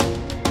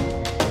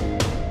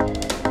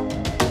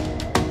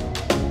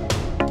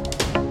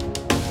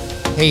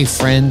Hey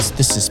friends,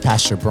 this is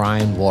Pastor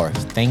Brian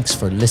Warth. Thanks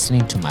for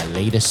listening to my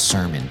latest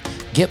sermon.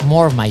 Get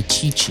more of my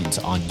teachings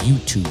on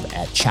YouTube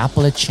at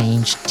Chapel of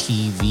Change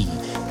TV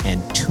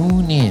and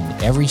tune in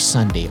every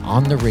Sunday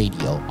on the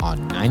radio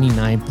on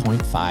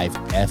 99.5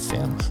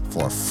 FM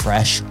for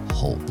fresh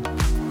hope.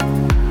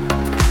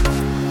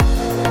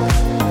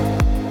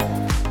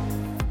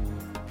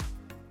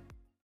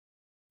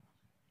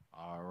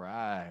 All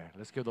right,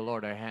 let's give the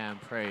Lord a hand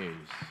praise.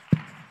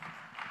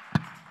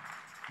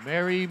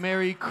 Merry,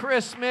 Merry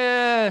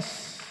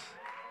Christmas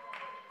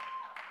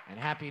and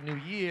Happy New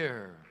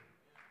Year.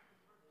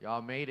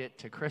 Y'all made it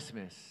to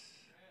Christmas.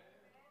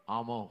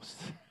 Almost.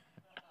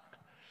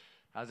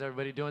 How's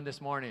everybody doing this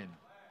morning?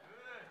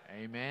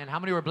 Amen. How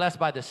many were blessed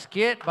by the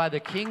skit, by the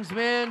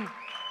Kingsmen?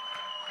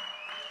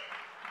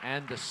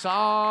 And the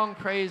song,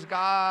 praise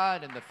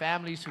God, and the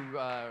families who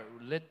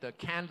lit the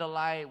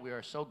candlelight. We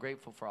are so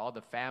grateful for all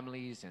the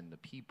families and the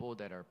people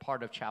that are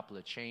part of Chapel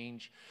of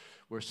Change.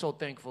 We're so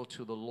thankful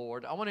to the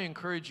Lord. I want to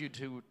encourage you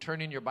to turn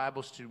in your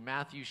Bibles to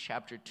Matthew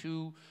chapter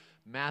 2.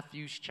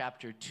 Matthew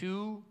chapter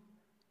 2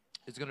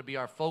 is going to be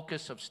our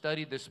focus of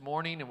study this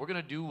morning. And we're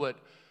going to do what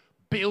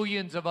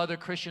billions of other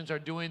Christians are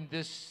doing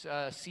this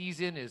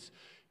season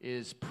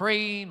is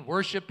praying,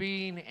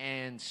 worshiping,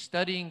 and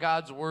studying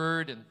God's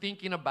Word and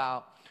thinking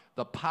about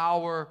the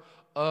power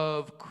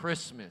of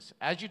Christmas.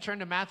 As you turn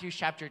to Matthew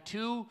chapter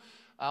 2,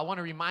 I want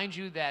to remind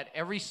you that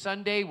every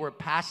Sunday we're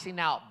passing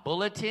out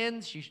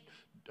bulletins.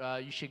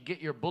 You should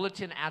get your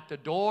bulletin at the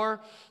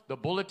door. The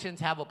bulletins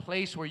have a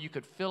place where you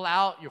could fill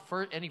out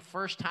any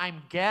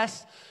first-time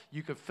guests.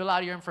 You could fill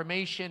out your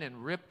information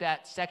and rip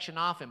that section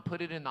off and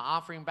put it in the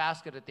offering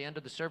basket at the end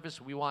of the service.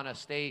 We want to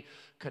stay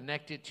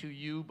connected to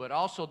you. But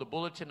also the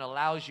bulletin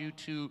allows you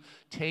to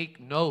take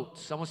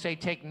notes. Someone say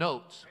take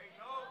notes.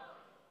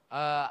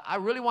 I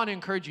really want to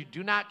encourage you,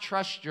 do not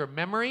trust your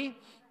memory.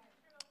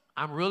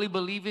 I'm really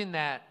believing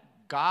that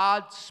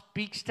God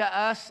speaks to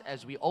us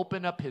as we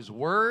open up His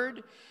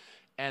Word.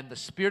 And the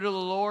Spirit of the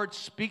Lord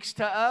speaks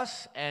to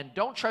us. And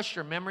don't trust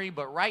your memory,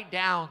 but write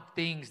down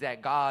things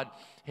that God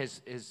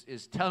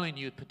is telling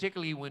you,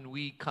 particularly when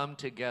we come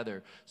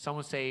together.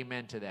 Someone say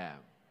amen to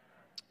that.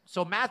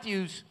 So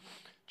Matthew's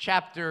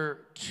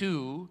chapter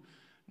 2.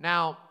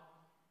 Now,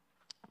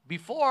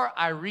 before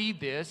I read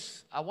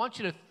this, I want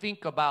you to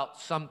think about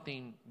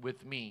something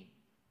with me.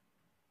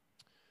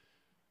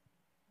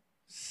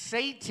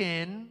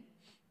 Satan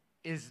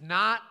is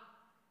not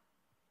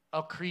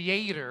a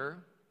creator.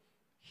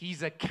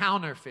 He's a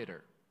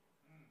counterfeiter.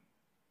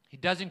 He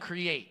doesn't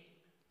create.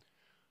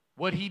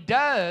 What he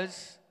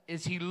does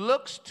is he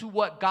looks to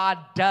what God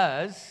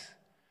does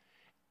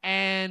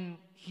and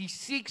he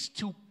seeks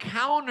to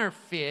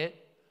counterfeit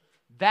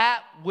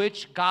that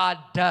which God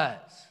does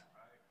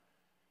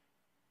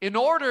in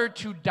order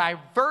to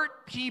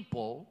divert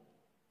people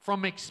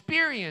from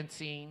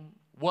experiencing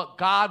what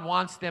God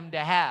wants them to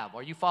have.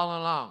 Are you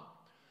following along?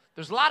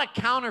 There's a lot of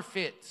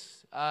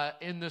counterfeits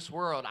in this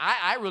world.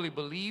 I really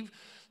believe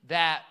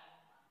that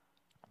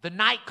the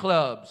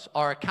nightclubs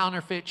are a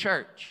counterfeit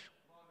church.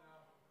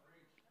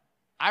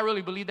 I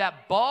really believe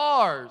that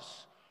bars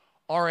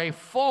are a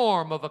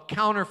form of a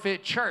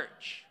counterfeit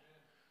church.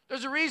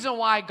 There's a reason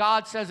why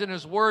God says in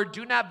His Word,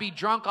 do not be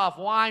drunk off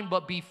wine,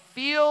 but be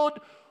filled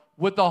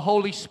with the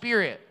Holy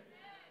Spirit.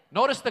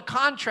 Notice the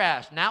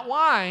contrast, not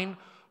wine,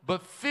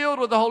 but filled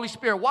with the Holy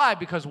Spirit. Why?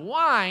 Because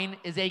wine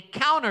is a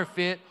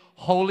counterfeit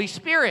Holy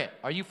Spirit.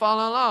 Are you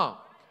following along?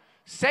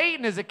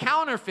 Satan is a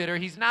counterfeiter.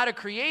 He's not a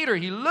creator.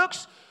 He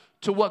looks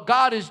to what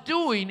God is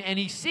doing and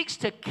he seeks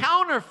to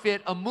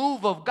counterfeit a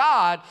move of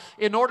God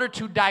in order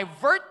to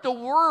divert the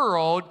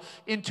world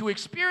into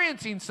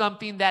experiencing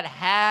something that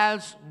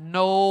has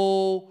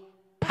no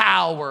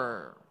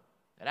power.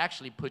 That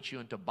actually puts you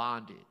into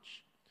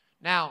bondage.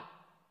 Now,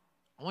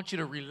 I want you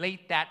to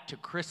relate that to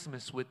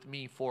Christmas with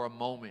me for a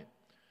moment.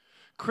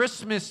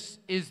 Christmas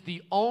is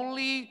the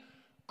only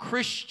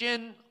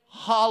Christian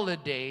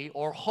holiday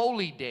or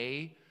holy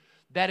day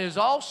that is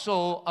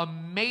also a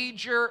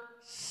major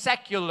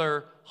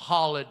secular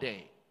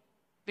holiday.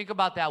 Think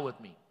about that with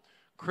me.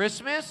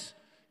 Christmas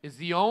is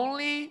the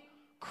only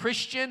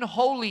Christian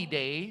holy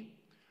day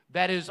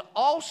that is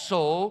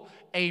also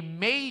a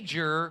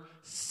major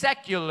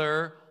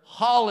secular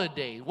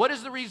holiday. What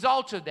is the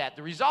result of that?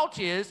 The result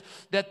is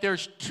that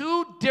there's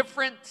two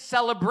different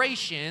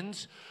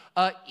celebrations,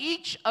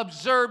 each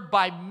observed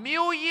by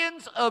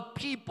millions of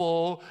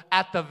people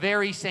at the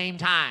very same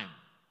time.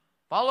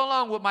 Follow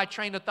along with my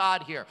train of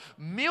thought here.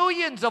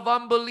 Millions of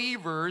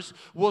unbelievers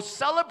will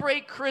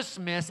celebrate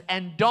Christmas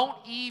and don't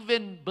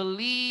even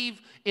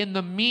believe in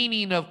the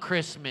meaning of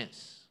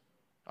Christmas.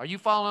 Are you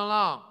following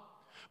along?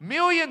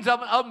 Millions of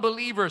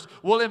unbelievers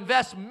will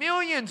invest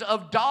millions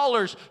of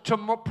dollars to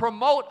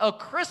promote a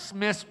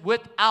Christmas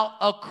without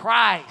a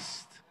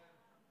Christ.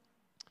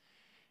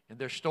 And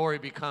their story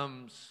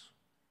becomes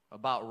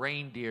about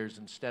reindeers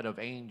instead of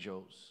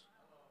angels.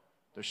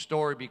 Their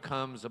story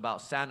becomes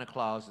about Santa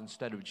Claus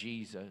instead of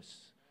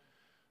Jesus.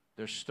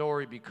 Their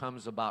story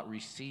becomes about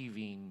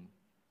receiving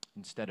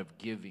instead of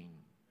giving.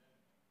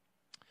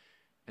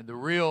 And the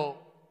real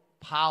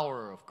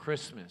power of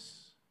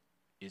Christmas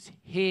is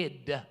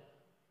hid.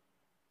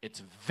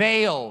 It's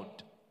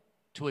veiled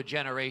to a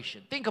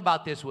generation. Think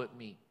about this with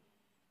me.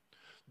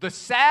 The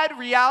sad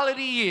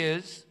reality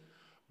is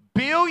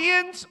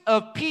billions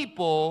of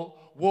people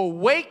will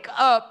wake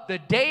up the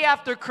day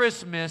after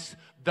Christmas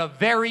the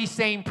very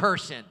same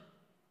person.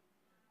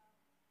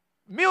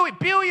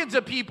 Billions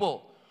of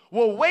people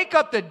will wake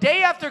up the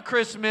day after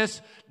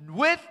Christmas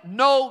with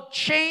no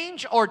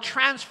change or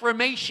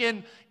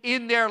transformation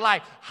in their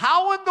life.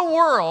 How in the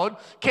world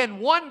can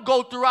one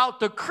go throughout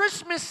the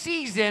Christmas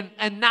season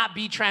and not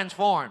be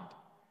transformed?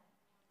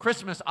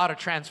 Christmas ought to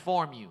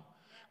transform you.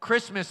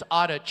 Christmas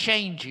ought to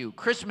change you.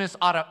 Christmas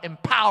ought to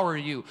empower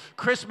you.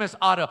 Christmas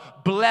ought to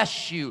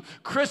bless you.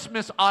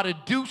 Christmas ought to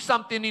do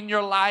something in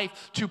your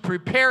life to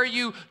prepare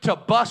you to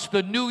bust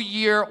the new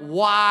year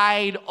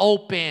wide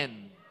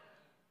open.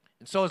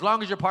 And so as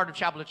long as you're part of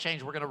Chapel of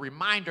Change, we're going to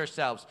remind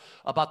ourselves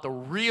about the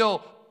real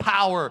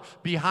power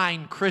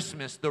behind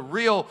Christmas, the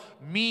real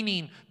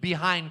meaning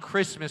behind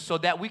Christmas, so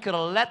that we could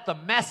let the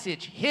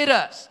message hit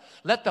us.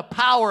 Let the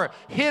power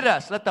hit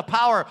us. Let the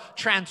power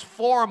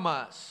transform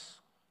us.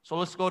 So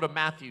let's go to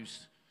Matthew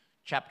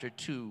chapter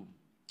 2,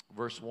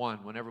 verse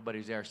 1. When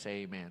everybody's there,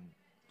 say amen.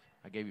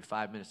 I gave you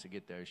 5 minutes to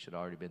get there. You should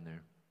have already been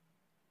there.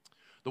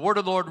 The word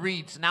of the Lord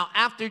reads, "Now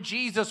after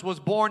Jesus was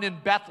born in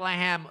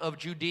Bethlehem of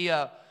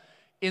Judea,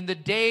 in the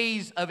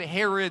days of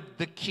Herod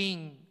the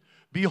king,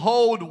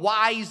 behold,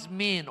 wise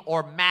men,"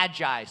 or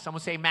magi.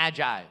 Someone say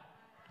magi.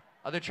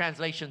 Other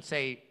translations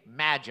say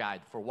magi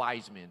for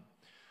wise men,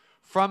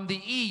 "from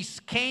the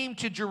east came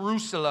to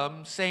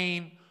Jerusalem,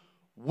 saying,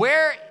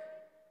 Where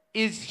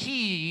is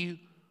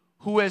he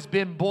who has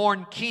been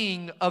born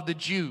King of the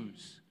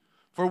Jews?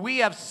 For we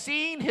have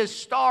seen his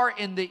star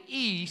in the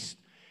east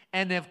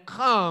and have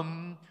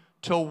come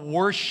to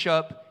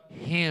worship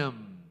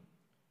him."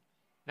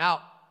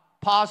 Now,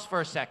 pause for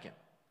a second.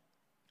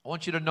 I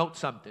want you to note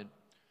something.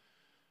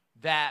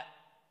 That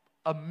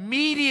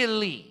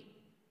immediately,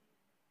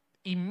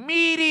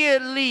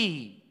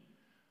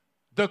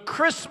 the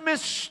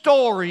Christmas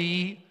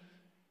story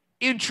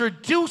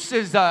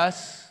introduces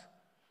us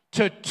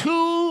to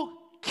two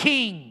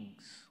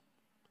kings.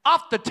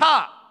 Off the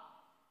top,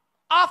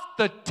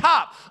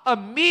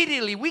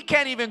 immediately. We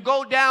can't even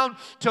go down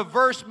to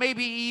verse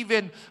maybe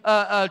even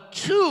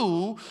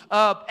 2,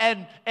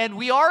 and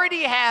we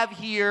already have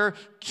here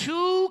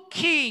two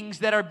kings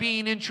that are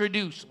being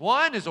introduced.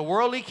 One is a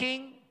worldly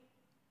king.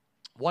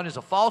 One is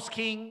a false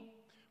king,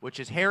 which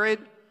is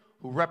Herod,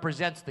 who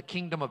represents the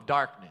kingdom of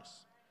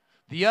darkness.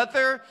 The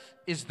other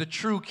is the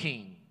true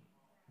king,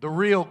 the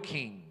real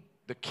king,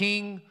 the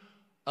King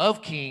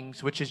of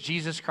kings, which is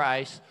Jesus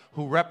Christ,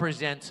 who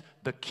represents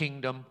the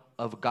kingdom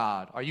of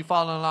God. Are you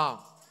following along?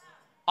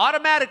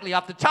 Automatically,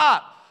 off the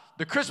top,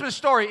 the Christmas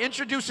story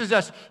introduces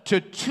us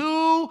to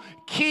two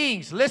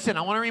kings. Listen,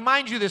 I want to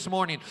remind you this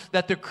morning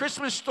that the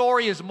Christmas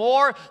story is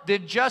more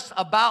than just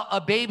about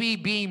a baby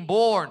being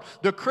born.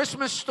 The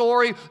Christmas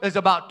story is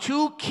about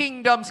two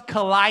kingdoms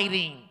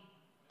colliding.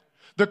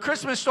 The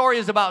Christmas story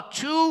is about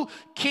two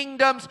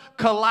kingdoms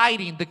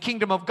colliding, the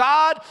kingdom of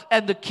God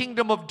and the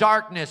kingdom of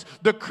darkness.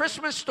 The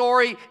Christmas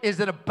story is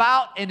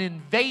about an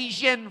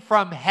invasion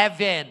from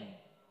heaven.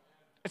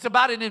 It's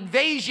about an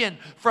invasion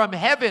from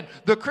heaven.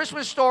 The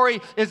Christmas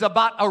story is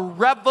about a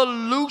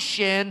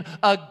revolution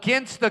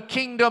against the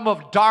kingdom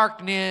of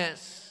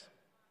darkness.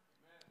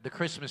 The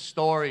Christmas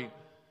story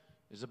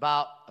is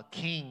about a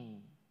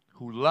king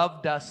who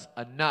loved us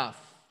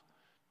enough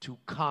to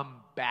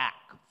come back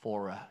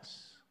for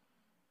us.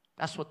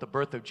 That's what the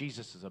birth of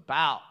Jesus is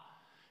about.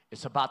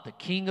 It's about the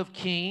King of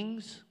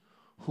Kings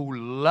who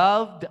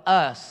loved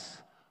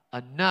us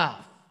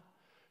enough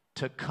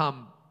to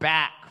come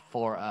back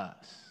for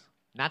us.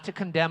 Not to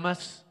condemn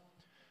us,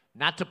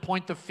 not to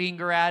point the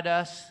finger at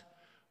us,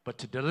 but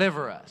to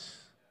deliver us,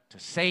 to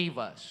save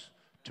us,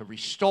 to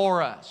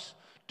restore us,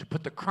 to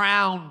put the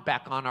crown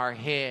back on our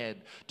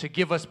head, to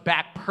give us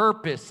back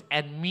purpose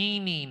and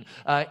meaning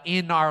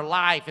in our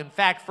life. In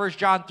fact, 1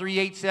 John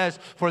 3:8 says,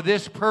 "For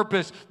this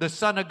purpose the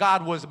Son of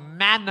God was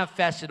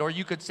manifested," or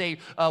you could say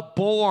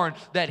born,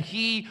 "that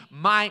he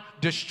might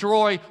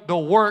destroy the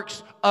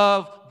works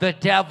of the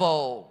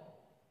devil."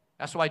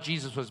 That's why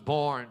Jesus was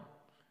born.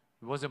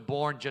 He wasn't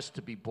born just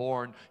to be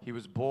born. He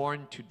was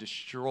born to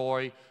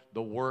destroy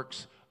the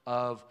works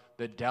of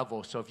the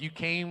devil. So if you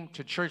came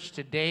to church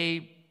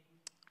today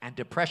and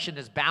depression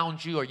has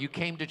bound you, or you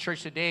came to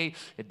church today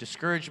and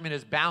discouragement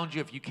has bound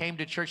you, if you came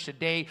to church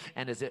today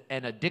and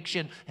an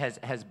addiction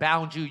has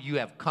bound you, you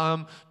have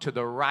come to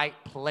the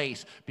right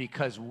place,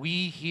 because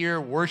we here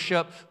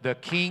worship the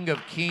King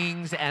of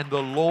Kings and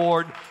the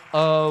Lord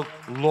of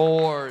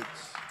Lords.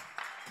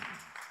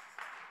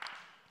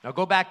 Now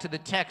go back to the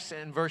text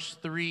in verse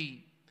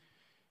 3.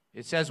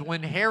 It says,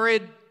 "When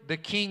Herod the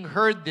king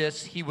heard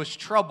this, he was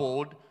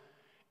troubled,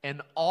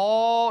 and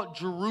all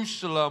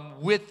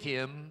Jerusalem with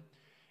him.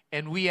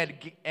 And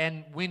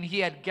when he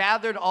had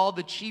gathered all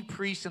the chief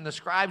priests and the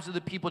scribes of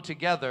the people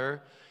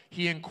together,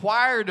 he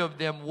inquired of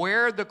them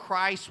where the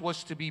Christ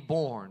was to be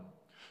born.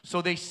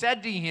 So they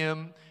said to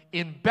him,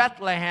 in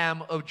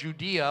Bethlehem of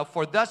Judea,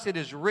 for thus it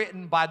is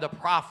written by the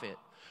prophet.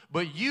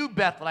 But you,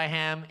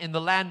 Bethlehem, in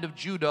the land of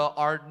Judah,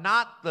 are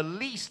not the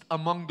least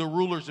among the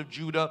rulers of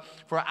Judah,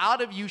 for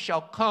out of you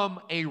shall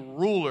come a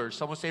ruler.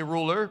 Someone say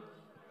ruler.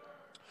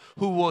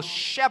 Who will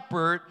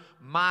shepherd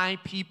my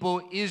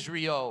people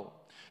Israel.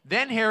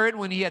 Then Herod,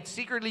 when he had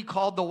secretly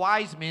called the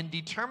wise men,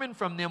 determined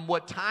from them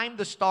what time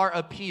the star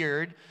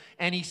appeared,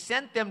 and he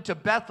sent them to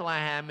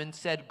Bethlehem and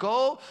said,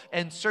 go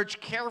and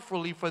search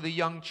carefully for the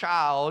young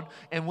child,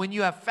 and when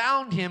you have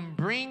found him,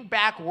 bring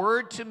back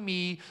word to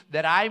me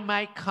that I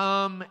might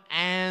come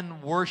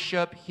and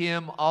worship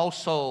him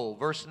also.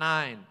 Verse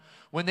 9.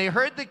 When they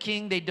heard the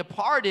king, they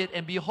departed,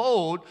 and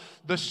behold,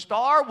 the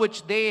star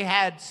which they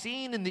had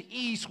seen in the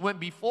east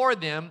went before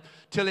them,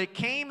 till it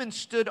came and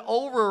stood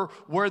over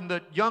where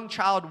the young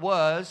child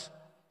was.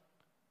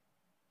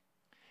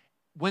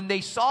 When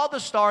they saw the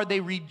star, they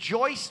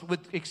rejoiced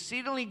with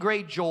exceedingly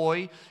great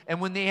joy.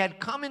 And when they had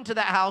come into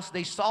the house,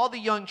 they saw the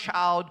young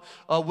child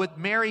with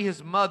Mary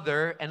his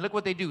mother. And look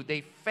what they do.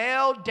 They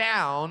fell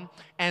down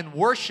and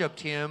worshiped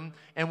him.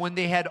 And when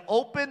they had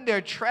opened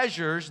their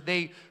treasures,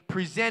 they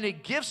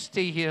presented gifts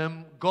to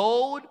him,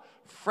 gold,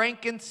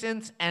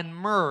 frankincense, and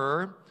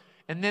myrrh.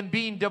 And then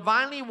being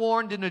divinely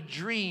warned in a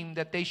dream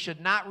that they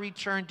should not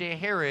return to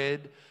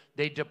Herod,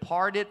 they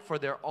departed for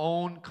their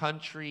own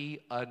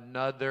country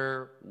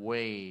another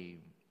way.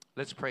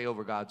 Let's pray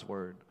over God's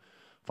word.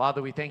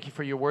 Father, we thank you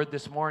for your word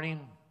this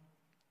morning.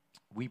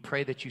 We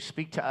pray that you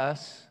speak to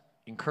us,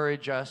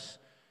 encourage us,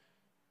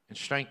 and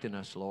strengthen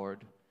us,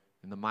 Lord.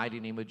 In the mighty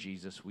name of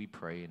Jesus, we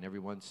pray. And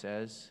everyone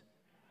says,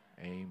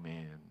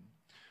 amen.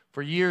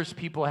 For years,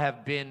 people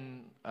have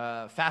been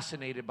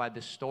fascinated by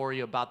this story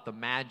about the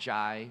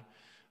Magi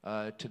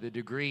to the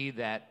degree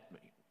that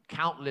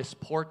countless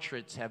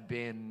portraits have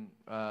been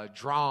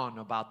drawn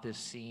about this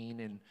scene,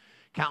 and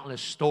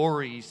countless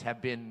stories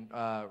have been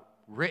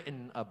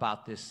written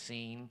about this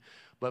scene.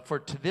 But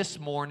for this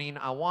morning,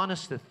 I want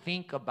us to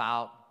think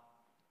about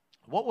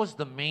what was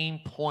the main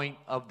point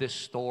of this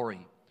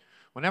story.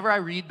 Whenever I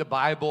read the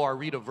Bible or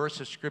read a verse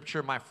of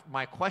Scripture,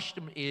 my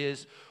question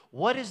is,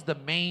 what is the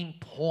main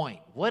point?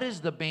 What is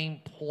the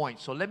main point?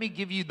 So let me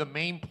give you the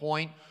main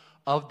point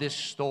of this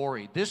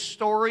story. This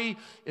story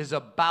is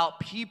about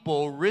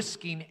people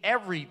risking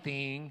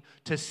everything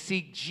to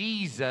seek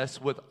Jesus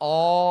with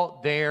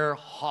all their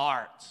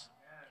hearts.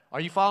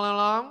 Are you following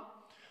along?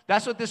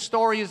 That's what this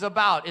story is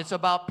about. It's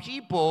about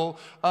people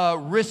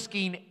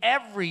risking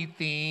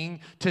everything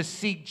to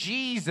seek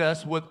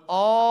Jesus with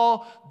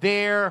all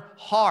their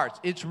hearts.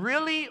 It's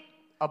really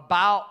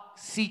about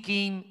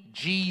seeking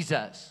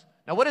Jesus.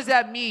 Now, what does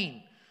that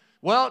mean?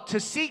 Well, to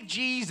seek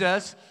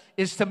Jesus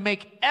is to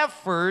make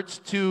efforts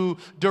to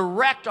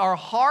direct our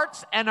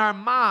hearts and our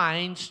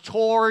minds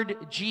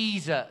toward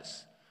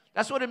Jesus.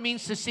 That's what it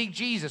means to seek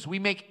Jesus. We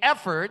make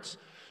efforts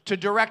to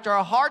direct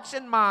our hearts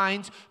and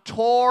minds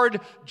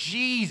toward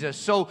Jesus.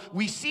 So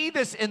we see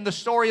this in the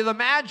story of the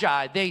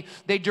Magi.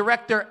 They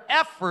direct their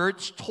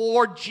efforts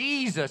toward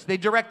Jesus. They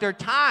direct their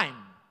time.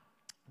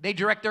 They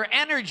direct their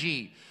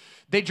energy.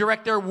 They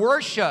direct their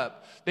worship.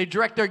 They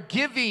direct their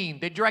giving.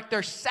 They direct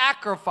their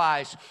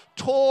sacrifice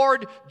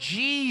toward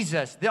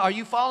Jesus. Are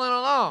you following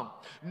along?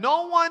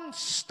 No one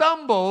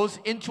stumbles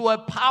into a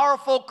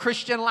powerful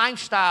Christian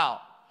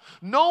lifestyle.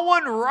 No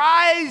one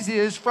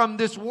rises from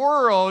this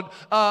world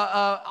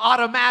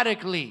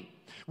automatically.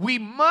 We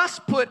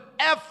must put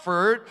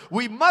effort,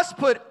 we must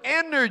put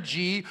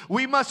energy,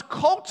 we must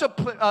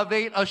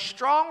cultivate a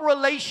strong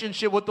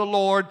relationship with the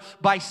Lord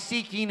by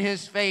seeking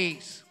His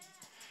face.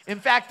 In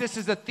fact, this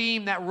is a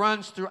theme that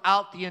runs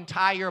throughout the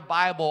entire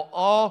Bible.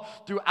 All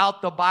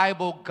throughout the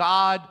Bible,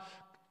 God,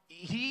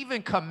 He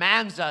even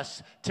commands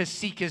us to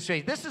seek His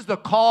face. This is the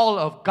call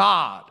of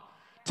God,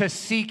 to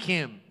seek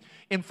Him.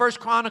 In 1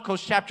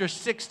 Chronicles chapter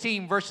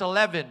 16, verse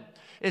 11,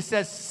 it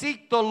says,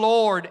 seek the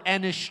Lord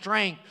and His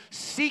strength.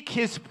 Seek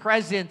His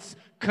presence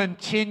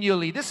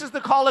continually. This is the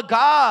call of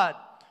God.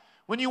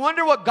 When you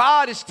wonder what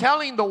God is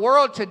telling the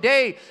world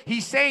today,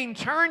 He's saying,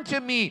 turn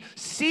to me,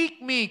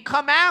 seek me,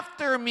 come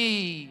after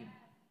me.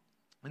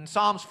 In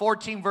Psalms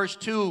 14, verse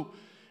 2,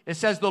 it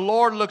says, the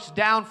Lord looks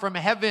down from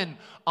heaven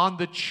on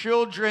the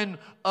children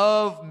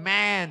of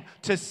man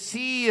to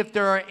see if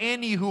there are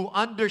any who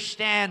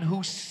understand,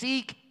 who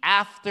seek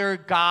after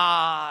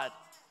God.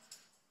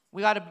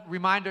 We got to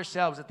remind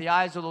ourselves that the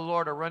eyes of the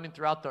Lord are running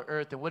throughout the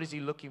earth. And what is He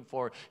looking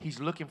for? He's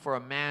looking for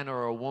a man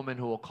or a woman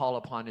who will call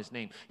upon His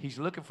name. He's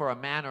looking for a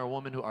man or a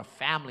woman who are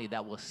family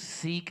that will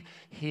seek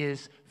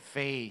His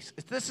face.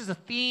 This is a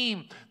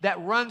theme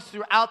that runs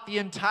throughout the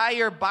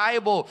entire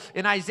Bible.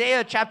 In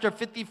Isaiah chapter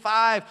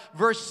 55,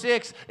 verse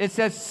 6, it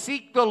says,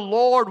 seek the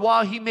Lord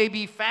while He may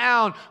be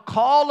found.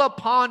 Call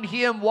upon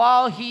Him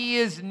while He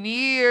is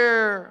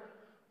near.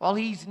 While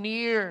He's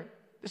near.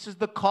 This is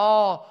the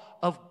call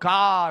of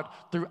God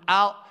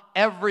throughout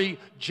every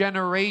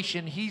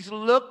generation. He's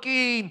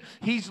looking,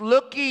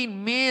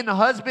 men,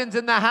 husbands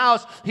in the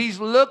house. He's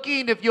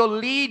looking if you'll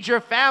lead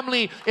your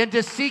family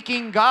into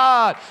seeking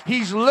God.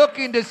 He's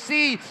looking to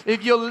see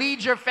if you'll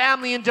lead your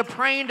family into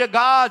praying to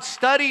God,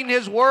 studying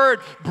His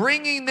Word,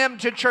 bringing them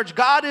to church.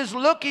 God is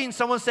looking.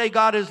 Someone say,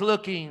 God is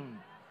looking.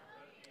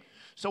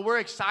 So we're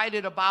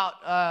excited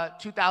about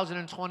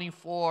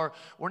 2024.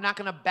 We're not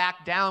going to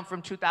back down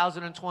from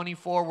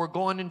 2024. We're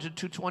going into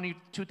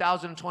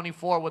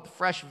 2024 with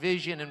fresh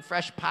vision and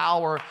fresh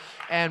power.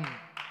 And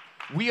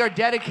we are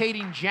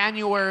dedicating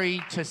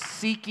January to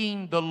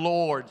seeking the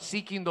Lord.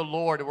 Seeking the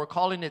Lord. And we're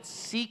calling it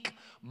Seek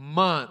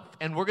Month,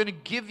 and we're going to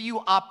give you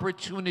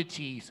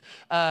opportunities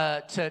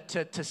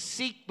to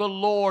seek the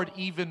Lord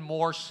even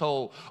more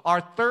so. Our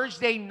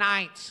Thursday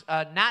nights,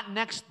 not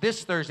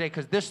this Thursday,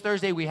 because this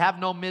Thursday we have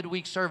no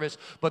midweek service,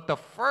 but the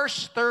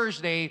first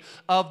Thursday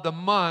of the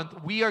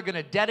month, we are going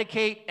to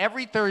dedicate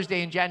every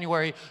Thursday in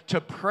January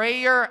to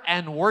prayer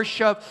and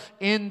worship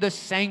in the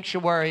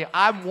sanctuary.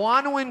 I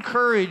want to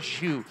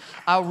encourage you.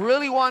 I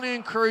really want to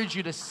encourage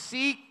you to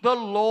seek the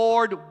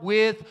Lord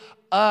with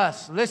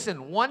us.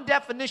 Listen, one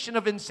definition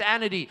of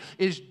insanity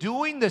is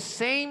doing the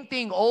same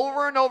thing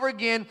over and over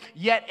again,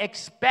 yet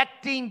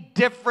expecting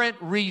different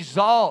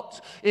results.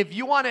 If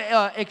you want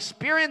to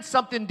experience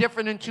something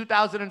different in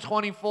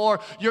 2024,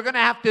 you're going to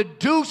have to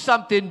do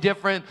something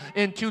different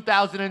in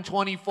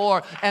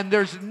 2024. And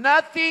there's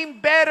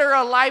nothing better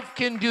a life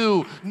can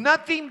do,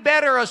 nothing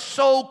better a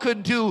soul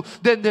could do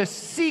than to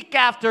seek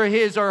after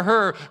his or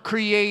her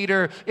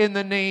Creator in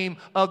the name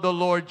of the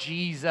Lord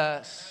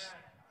Jesus.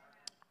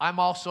 I'm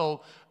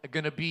also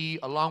going to be,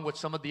 along with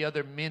some of the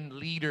other men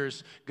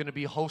leaders, going to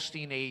be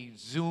hosting a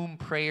Zoom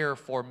prayer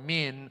for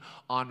men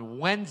on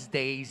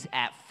Wednesdays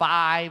at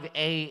 5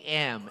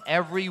 a.m.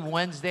 Every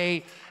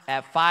Wednesday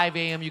at 5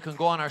 a.m. You can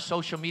go on our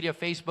social media,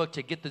 Facebook,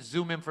 to get the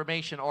Zoom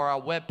information or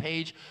our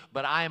webpage.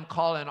 But I am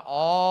calling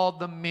all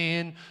the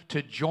men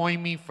to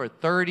join me for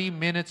 30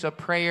 minutes of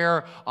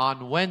prayer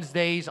on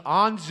Wednesdays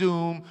on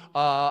Zoom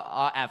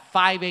at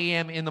 5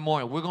 a.m. in the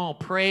morning. We're going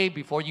to pray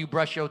before you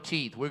brush your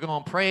teeth. We're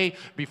going to pray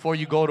before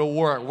you go to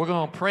work. We're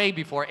going to pray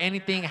before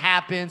anything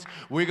happens.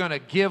 We're going to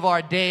give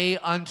our day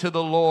unto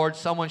the Lord.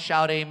 Someone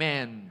shout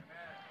amen.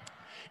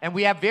 And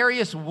we have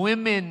various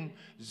women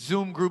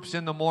Zoom groups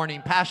in the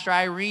morning. Pastor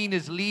Irene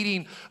is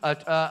leading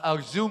a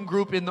Zoom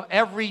group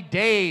every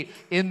day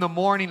in the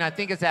morning. I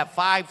think it's at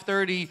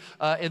 5:30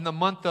 in the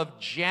month of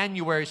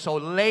January. So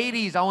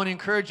ladies, I want to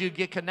encourage you to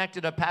get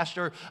connected to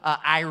Pastor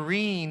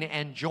Irene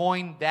and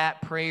join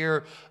that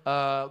prayer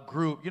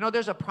group. You know,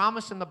 there's a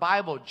promise in the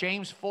Bible,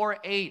 James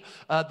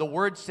 4:8. The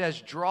word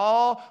says,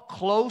 draw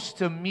close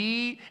to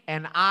me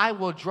and I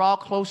will draw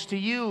close to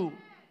you.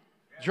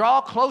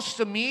 Draw close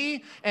to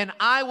me, and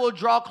I will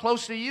draw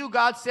close to you.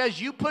 God says,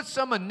 you put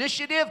some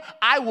initiative,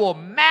 I will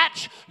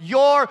match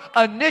your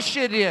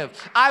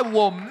initiative. I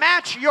will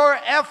match your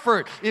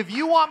effort. If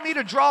you want me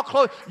to draw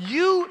close,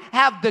 you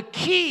have the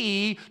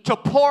key to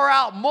pour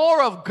out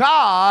more of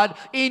God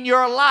in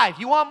your life.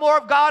 You want more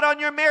of God on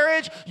your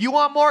marriage? You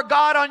want more of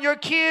God on your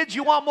kids?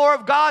 You want more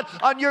of God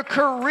on your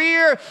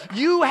career?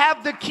 You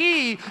have the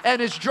key,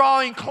 and it's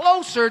drawing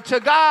closer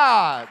to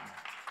God.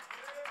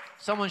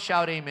 Someone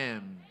shout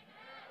amen.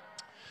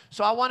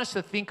 So I want us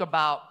to think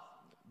about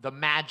the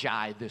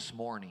Magi this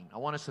morning. I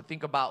want us to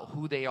think about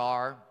who they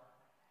are,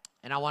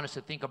 and I want us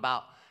to think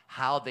about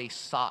how they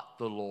sought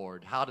the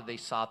Lord. How did they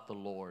sought the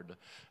Lord?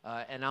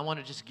 And I want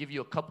to just give you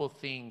a couple of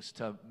things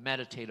to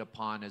meditate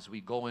upon as we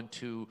go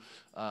into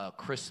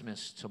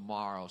Christmas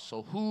tomorrow.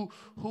 So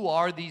who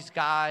are these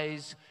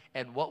guys,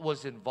 and what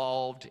was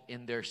involved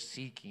in their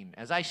seeking?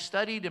 As I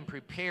studied and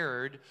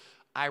prepared,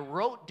 I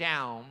wrote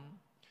down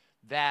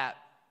that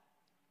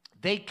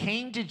they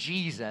came to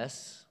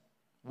Jesus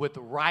with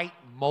right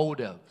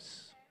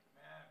motives.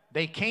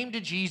 They came to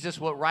Jesus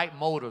with right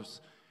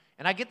motives.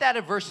 And I get that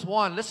in verse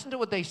 1. Listen to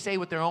what they say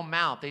with their own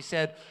mouth. They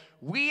said,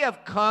 we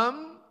have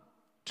come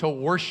to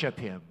worship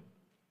him.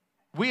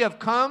 We have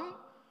come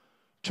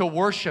to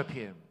worship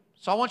him.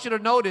 So I want you to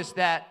notice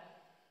that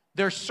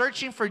their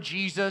searching for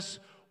Jesus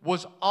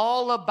was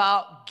all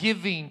about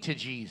giving to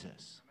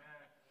Jesus.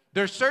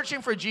 Their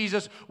searching for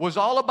Jesus was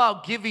all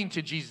about giving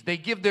to Jesus. They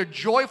give their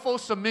joyful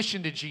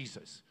submission to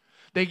Jesus.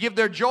 They give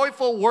their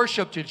joyful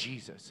worship to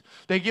Jesus.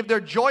 They give their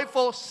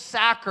joyful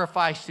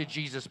sacrifice to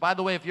Jesus. By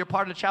the way, if you're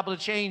part of the Chapel of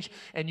Change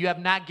and you have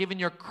not given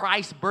your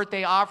Christ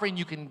birthday offering,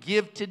 you can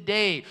give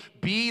today.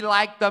 Be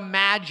like the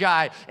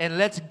Magi, and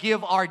let's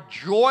give our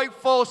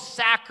joyful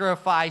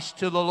sacrifice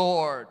to the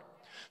Lord.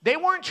 They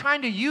weren't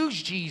trying to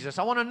use Jesus.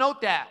 I want to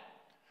note that.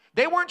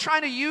 They weren't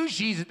trying to use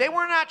Jesus. They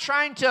were not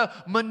trying to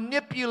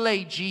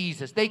manipulate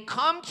Jesus. They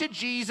come to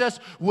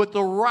Jesus with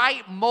the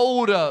right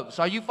motives.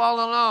 Are you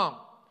following along?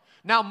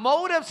 Now,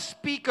 motives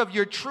speak of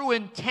your true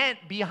intent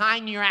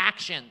behind your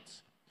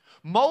actions.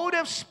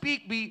 Motives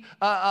speak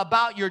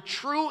about your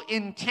true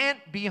intent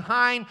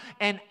behind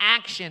an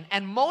action.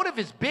 And motive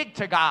is big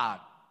to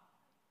God.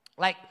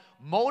 Like,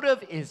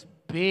 motive is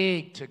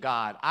big to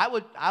God. I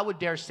would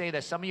dare say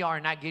that some of y'all are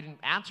not getting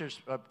answers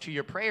to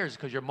your prayers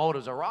because your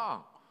motives are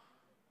wrong.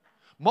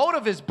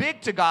 Motive is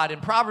big to God. In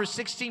Proverbs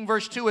 16,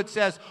 verse 2, it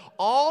says,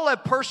 all a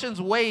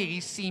person's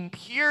ways seem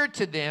pure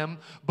to them,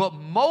 but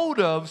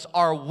motives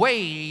are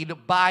weighed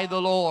by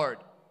the Lord.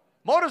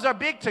 Motives are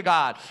big to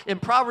God. In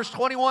Proverbs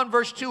 21,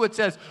 verse 2, it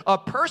says, a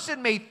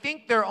person may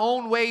think their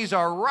own ways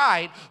are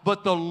right,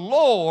 but the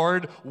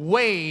Lord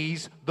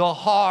weighs the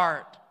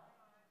heart.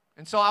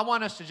 And so I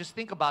want us to just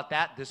think about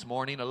that this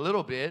morning a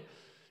little bit,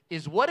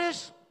 is what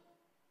is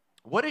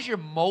your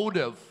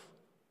motive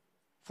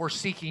for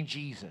seeking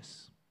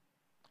Jesus?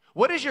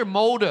 What is your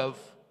motive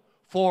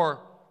for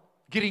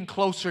getting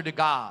closer to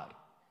God?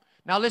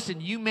 Now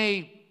listen, you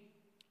may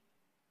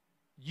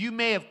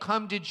have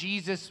come to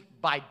Jesus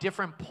by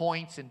different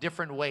points in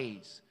different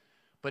ways,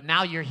 but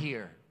now you're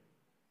here.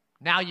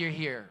 Now you're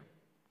here.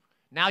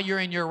 Now you're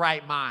in your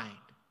right mind.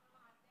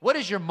 What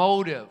is your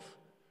motive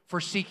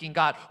for seeking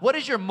God? What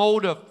is your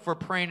motive for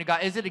praying to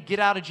God? Is it to get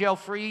out of jail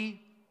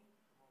free?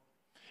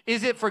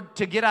 Is it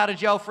to get out of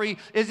jail free?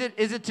 Is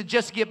it to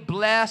just get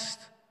blessed?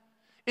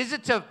 Is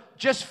it to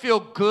just feel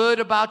good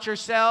about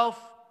yourself?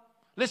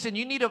 Listen,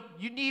 you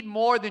need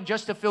more than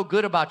just to feel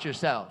good about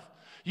yourself.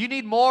 You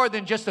need more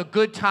than just a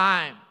good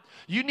time.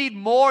 You need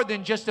more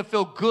than just to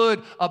feel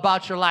good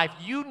about your life.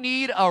 You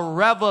need a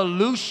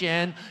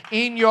revolution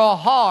in your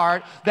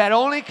heart that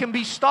only can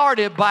be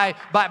started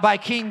by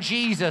King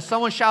Jesus.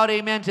 Someone shout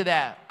amen to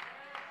that.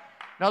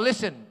 Now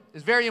listen,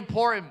 it's very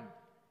important.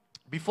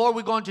 Before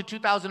we go into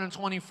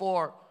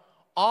 2024,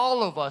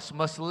 all of us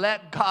must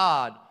let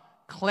God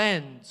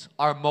cleanse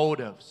our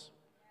motives.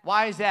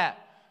 Why is that?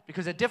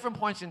 Because at different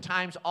points in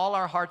times, all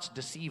our hearts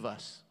deceive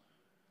us.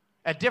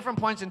 At different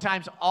points in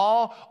times,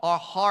 all our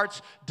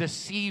hearts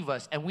deceive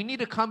us. And we need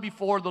to come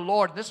before the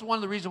Lord. This is one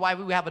of the reasons why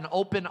we have an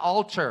open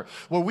altar,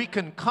 where we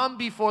can come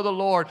before the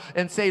Lord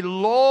and say,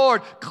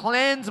 Lord,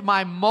 cleanse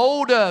my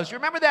motives. You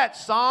remember that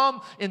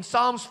psalm in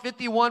Psalms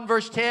 51,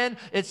 verse 10?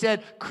 It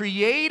said,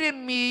 create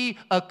in me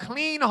a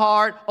clean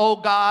heart, O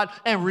God,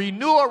 and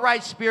renew a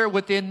right spirit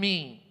within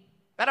me.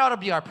 That ought to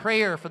be our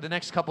prayer for the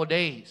next couple of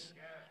days.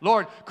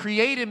 Lord,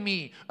 create in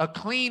me a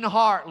clean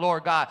heart,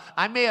 Lord God.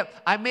 I may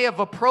have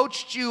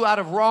approached you out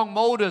of wrong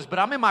motives, but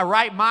I'm in my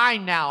right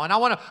mind now, and I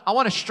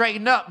want to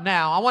straighten up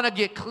now. I want to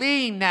get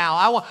clean now.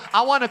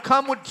 I want to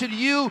come to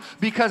you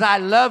because I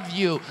love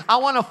you. I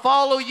want to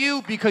follow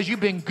you because you've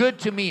been good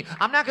to me.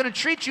 I'm not going to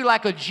treat you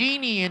like a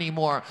genie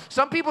anymore.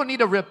 Some people need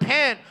to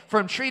repent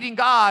from treating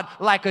God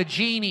like a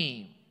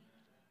genie.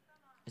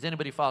 Is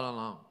anybody following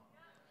along?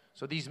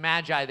 So these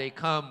magi, they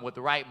come with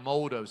the right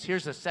motives.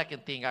 Here's the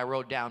second thing I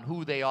wrote down,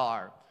 who they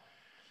are.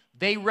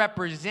 They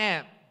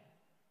represent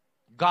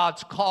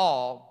God's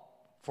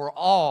call for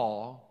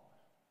all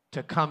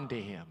to come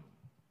to him.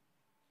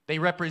 They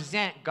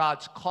represent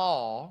God's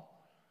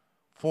call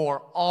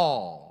for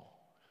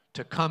all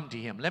to come to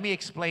him. Let me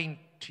explain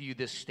to you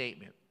this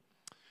statement.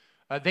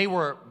 They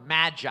were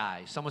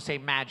magi. Someone say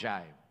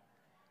magi.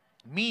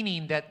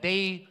 Meaning that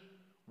they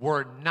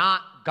were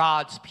not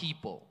God's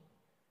people.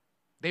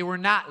 They were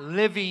not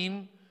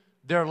living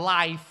their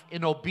life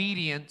in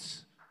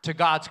obedience to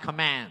God's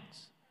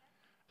commands.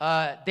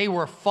 They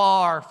were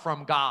far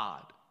from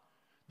God.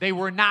 They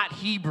were not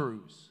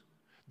Hebrews.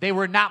 They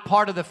were not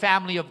part of the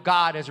family of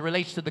God as it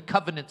relates to the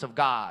covenants of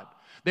God.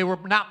 They were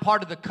not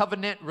part of the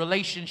covenant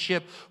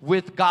relationship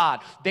with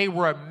God. They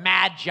were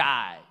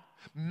magi.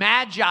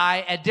 Magi,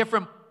 at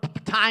different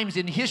times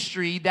in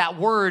history, that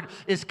word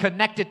is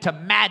connected to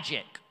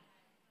magic.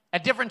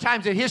 At different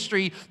times in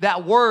history,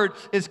 that word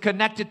is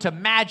connected to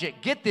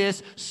magic. Get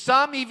this,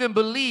 some even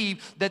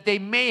believe that they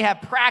may have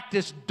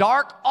practiced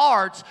dark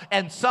arts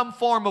and some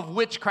form of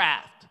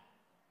witchcraft.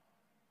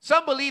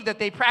 Some believe that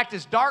they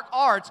practice dark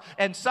arts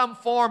and some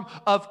form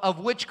of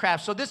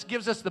witchcraft. So this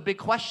gives us the big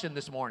question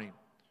this morning.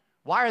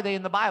 Why are they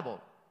in the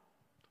Bible?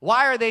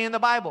 Why are they in the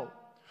Bible?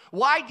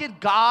 Why did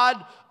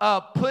God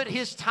put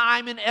his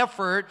time and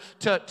effort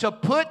to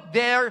put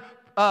their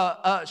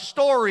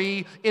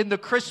story in the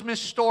Christmas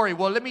story?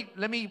 Well, let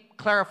me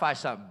clarify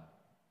something.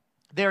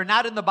 They're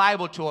not in the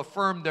Bible to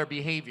affirm their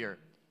behavior.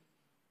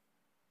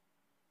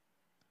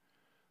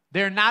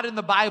 They're not in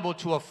the Bible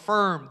to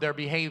affirm their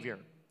behavior.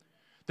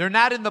 They're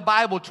not in the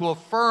Bible to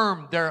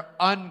affirm their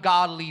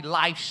ungodly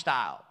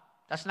lifestyle.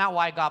 That's not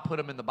why God put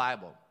them in the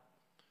Bible.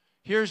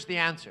 Here's the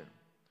answer.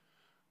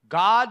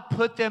 God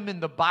put them in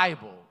the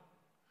Bible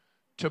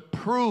to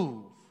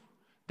prove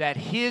that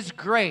his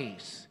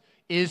grace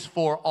is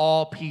for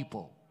all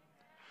people.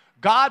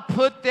 God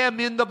put them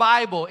in the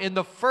Bible. In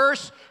the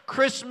first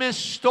Christmas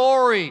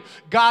story,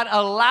 God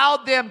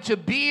allowed them to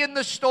be in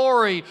the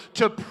story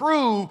to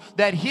prove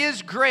that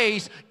his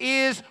grace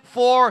is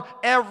for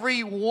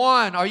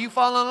everyone. Are you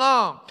following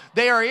along?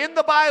 They are in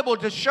the Bible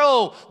to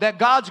show that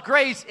God's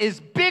grace is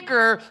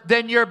bigger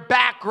than your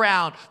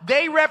background.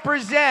 They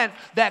represent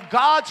that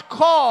God's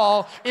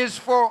call is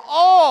for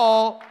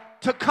all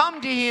to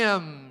come to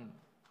him.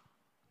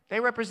 They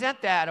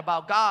represent that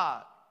about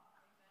God.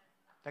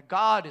 That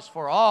God is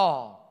for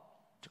all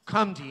to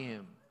come to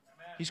him.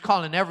 He's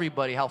calling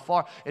everybody. How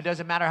far? It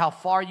doesn't matter how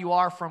far you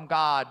are from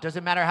God.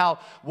 Doesn't matter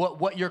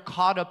what you're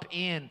caught up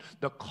in.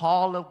 The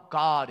call of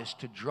God is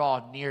to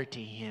draw near to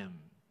Him.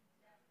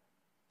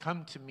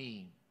 Come to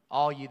me,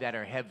 all you that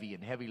are heavy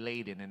and heavy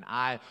laden, and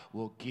I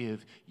will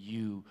give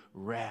you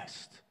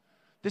rest.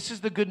 This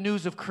is the good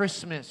news of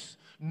Christmas.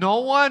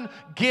 No one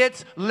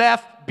gets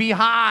left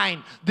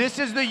behind. This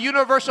is the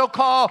universal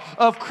call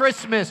of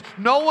Christmas.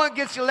 No one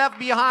gets left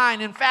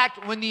behind. In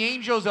fact, when the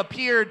angels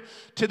appeared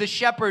to the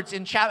shepherds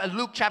in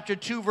Luke chapter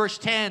 2, verse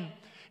 10,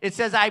 it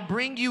says, I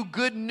bring you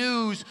good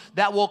news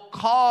that will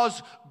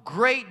cause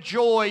great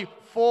joy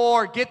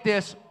for, get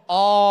this,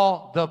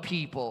 all the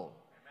people.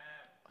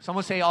 Amen.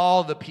 Someone say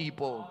all the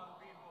people.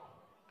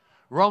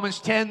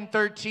 Romans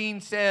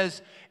 10:13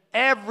 says,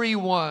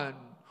 everyone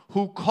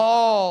who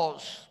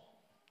calls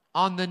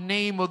on the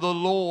name of the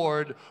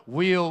Lord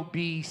will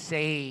be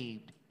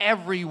saved.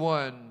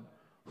 Everyone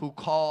who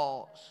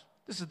calls.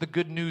 This is the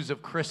good news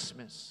of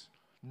Christmas.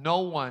 No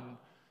one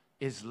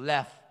is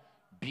left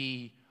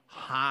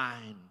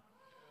behind.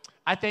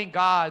 I thank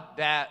God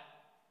that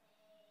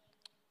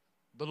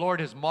the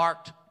Lord has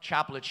marked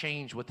Chapel of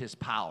Change with His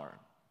power.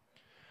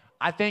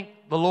 I thank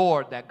the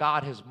Lord that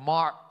God has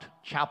marked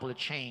Chapel of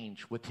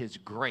Change with His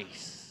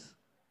grace.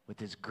 With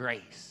His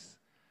grace.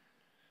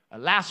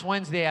 Last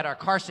Wednesday at our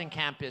Carson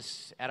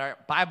campus, at our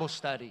Bible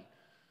study,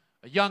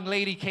 a young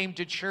lady came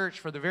to church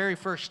for the very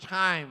first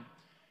time,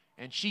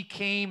 and she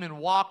came and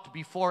walked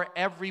before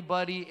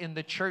everybody in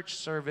the church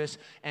service,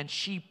 and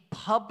she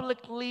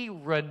publicly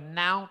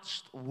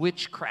renounced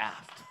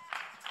witchcraft.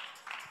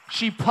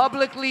 She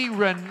publicly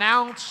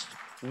renounced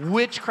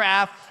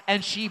witchcraft,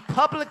 and she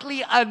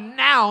publicly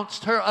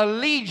announced her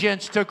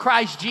allegiance to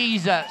Christ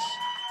Jesus.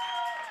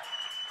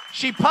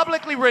 She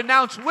publicly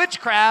renounced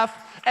witchcraft,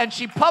 and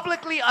she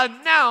publicly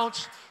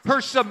announced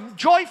her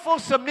joyful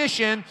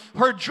submission,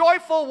 her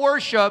joyful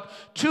worship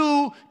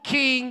to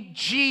King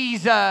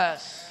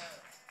Jesus.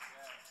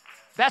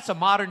 That's a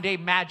modern day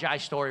Magi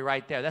story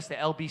right there. That's the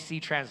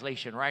LBC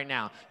translation right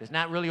now. It's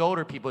not really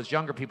older people, it's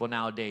younger people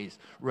nowadays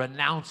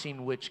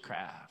renouncing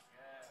witchcraft.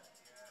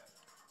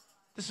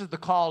 This is the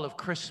call of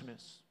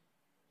Christmas.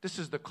 This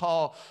is the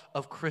call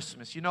of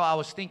Christmas. You know, I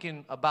was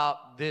thinking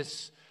about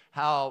this,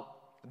 how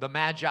the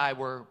Magi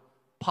were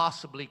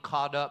possibly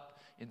caught up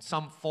in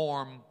some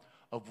form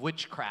of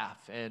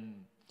witchcraft. And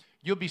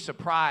you'll be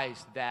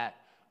surprised that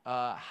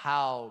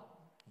how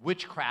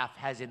witchcraft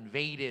has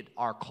invaded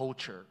our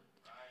culture.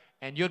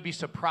 And you'll be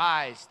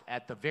surprised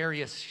at the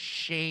various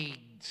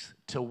shades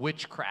to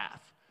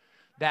witchcraft.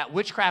 That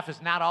witchcraft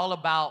is not all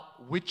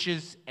about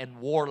witches and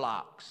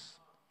warlocks.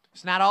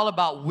 It's not all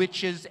about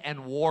witches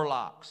and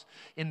warlocks.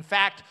 In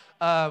fact,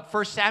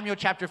 1 Samuel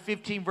chapter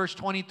 15, verse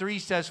 23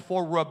 says,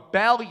 for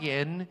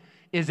rebellion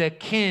is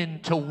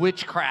akin to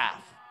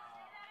witchcraft.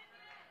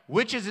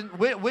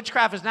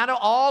 Witchcraft is not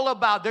all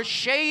about, there's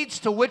shades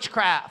to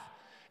witchcraft.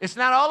 It's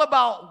not all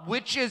about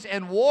witches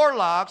and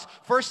warlocks.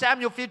 1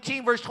 Samuel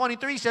 15 verse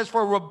 23 says,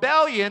 for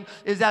rebellion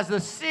is as the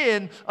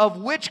sin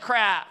of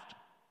witchcraft.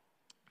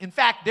 In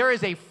fact, there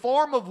is a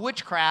form of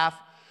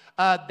witchcraft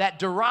that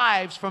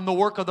derives from the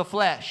work of the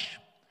flesh.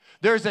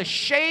 There's a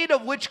shade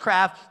of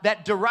witchcraft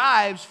that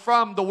derives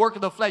from the work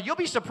of the flesh. You'll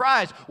be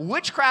surprised.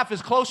 Witchcraft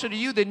is closer to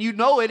you than you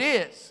know it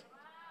is.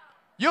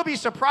 You'll be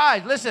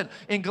surprised. Listen,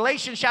 in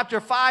Galatians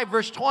chapter 5,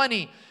 verse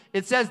 20,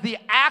 it says, the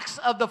acts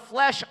of the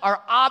flesh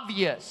are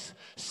obvious.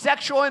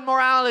 Sexual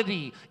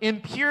immorality,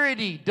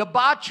 impurity,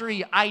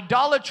 debauchery,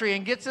 idolatry,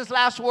 and gets this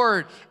last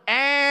word,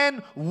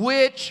 and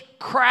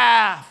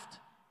witchcraft.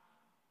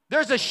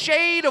 There's a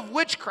shade of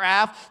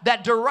witchcraft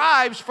that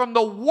derives from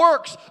the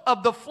works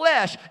of the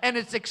flesh, and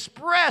it's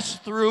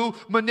expressed through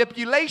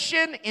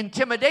manipulation,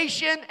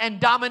 intimidation, and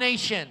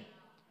domination.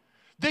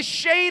 This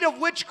shade of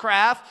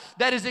witchcraft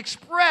that is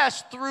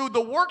expressed through the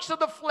works of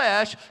the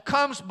flesh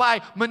comes by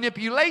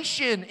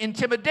manipulation,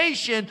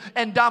 intimidation,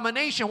 and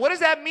domination. What does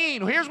that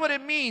mean? Here's what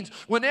it means.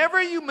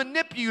 Whenever you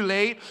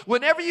manipulate,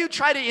 whenever you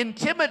try to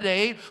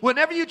intimidate,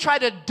 whenever you try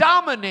to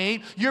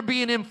dominate, you're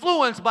being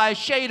influenced by a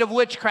shade of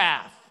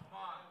witchcraft.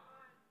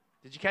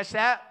 Did you catch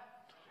that?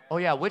 Oh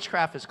yeah,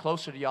 witchcraft is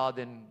closer to y'all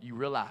than you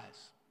realize.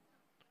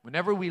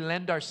 Whenever we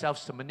lend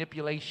ourselves to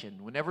manipulation,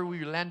 whenever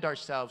we lend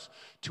ourselves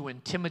to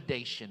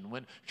intimidation,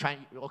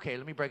 okay,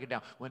 let me break it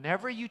down.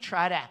 Whenever you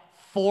try to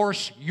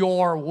force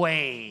your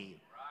way,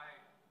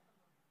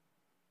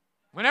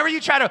 whenever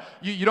you try to,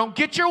 you don't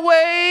get your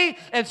way,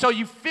 and so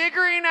you're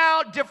figuring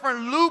out different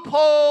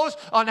loopholes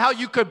on how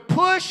you could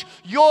push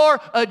your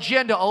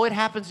agenda. Oh, it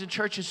happens in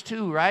churches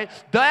too, right?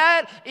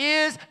 That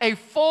is a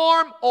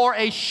form or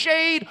a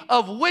shade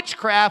of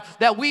witchcraft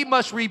that we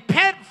must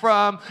repent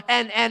from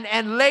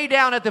and lay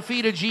down at the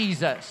feet of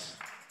Jesus.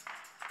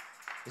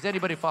 Is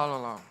anybody following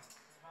along?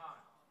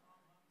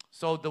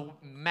 So the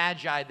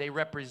Magi, they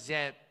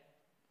represent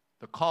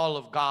the call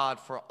of God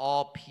for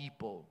all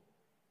people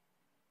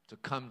to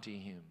come to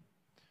Him.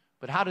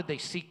 But how did they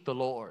seek the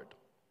Lord?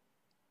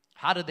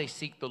 How did they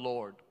seek the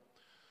Lord?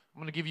 I'm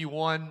going to give you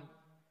one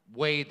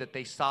way that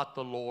they sought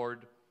the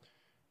Lord.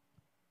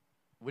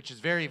 which is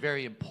very,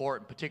 very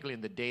important, particularly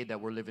in the day that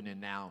we're living in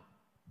now.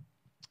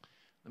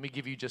 Let me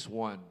give you just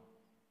one.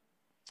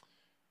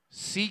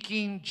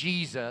 Seeking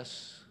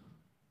Jesus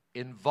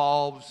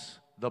involves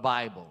the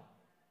Bible.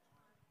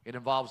 It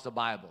involves the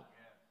Bible.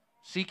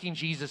 Seeking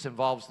Jesus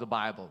involves the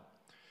Bible.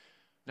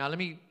 Now, let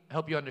me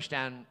help you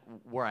understand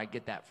where I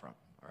get that from,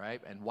 all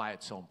right, and why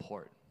it's so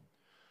important.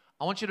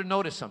 I want you to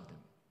notice something.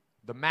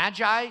 The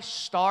Magi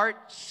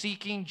start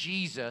seeking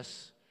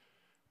Jesus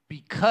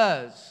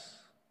because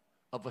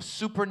of a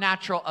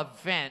supernatural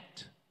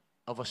event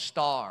of a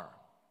star.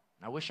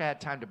 I wish I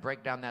had time to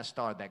break down that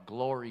star, that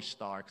glory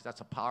star, because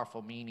that's a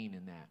powerful meaning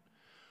in that.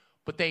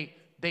 But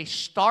they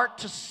start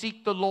to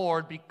seek the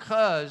Lord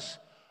because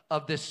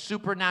of this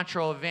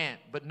supernatural event.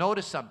 But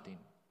notice something.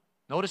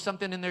 Notice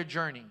something in their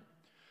journey.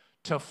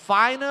 To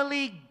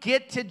finally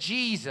get to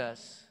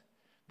Jesus,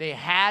 they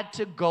had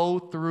to go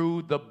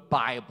through the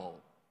Bible.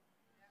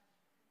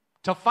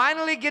 To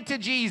finally get to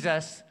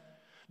Jesus,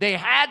 they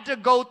had to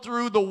go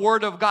through the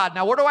Word of God.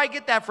 Now, where do I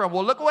get that from?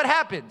 Well, look what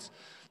happens.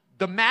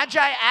 The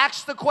Magi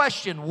asked the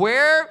question,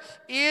 where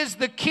is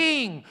the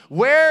king?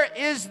 Where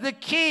is the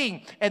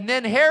king? And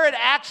then Herod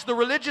asked the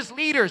religious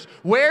leaders,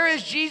 where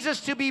is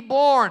Jesus to be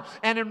born?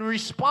 And in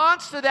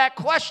response to that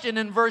question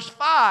in verse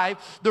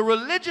 5, the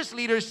religious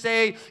leaders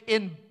say,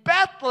 in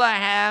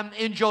Bethlehem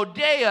in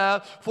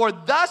Judea, for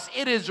thus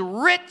it is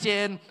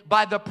written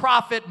by the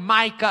prophet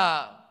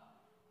Micah.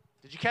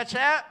 Did you catch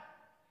that?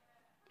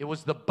 It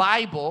was the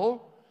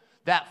Bible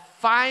that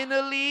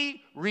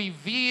finally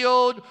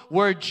revealed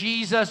where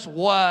Jesus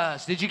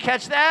was. Did you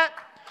catch that?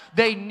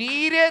 They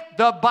needed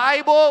the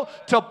Bible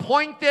to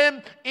point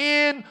them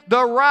in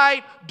the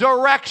right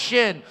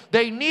direction.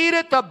 They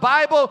needed the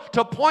Bible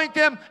to point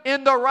them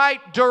in the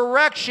right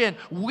direction.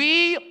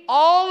 We,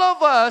 all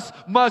of us,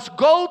 must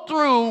go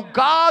through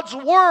God's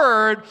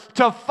Word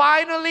to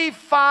finally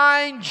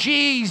find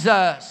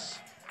Jesus.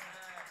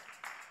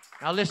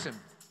 Now listen.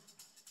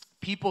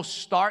 People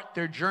start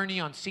their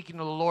journey on seeking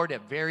the Lord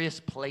at various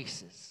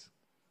places.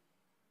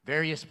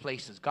 Various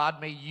places.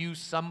 God may use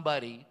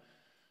somebody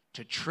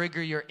to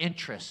trigger your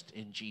interest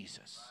in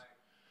Jesus.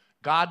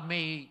 God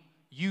may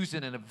use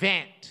an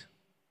event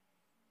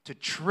to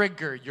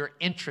trigger your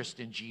interest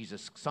in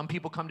Jesus. Some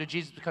people come to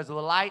Jesus because of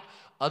the light.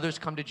 Others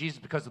come to Jesus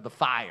because of the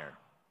fire.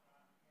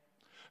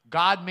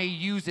 God may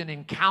use an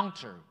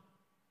encounter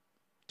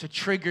to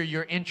trigger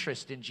your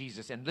interest in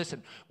Jesus. And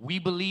listen, we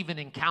believe in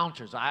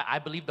encounters. I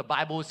believe the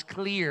Bible is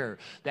clear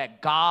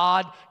that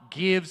God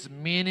gives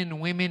men and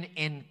women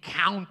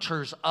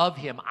encounters of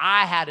Him.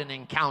 I had an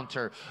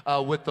encounter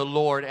with the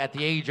Lord at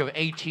the age of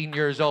 18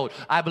 years old.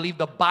 I believe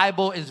the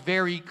Bible is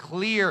very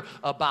clear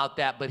about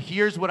that. But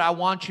here's what I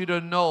want you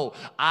to know.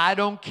 I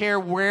don't care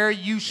where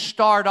you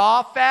start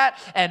off at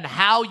and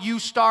how you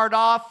start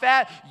off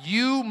at.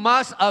 You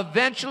must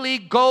eventually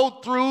go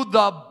through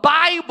the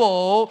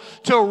Bible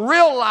to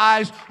realize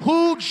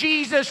who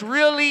Jesus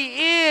really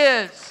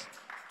is.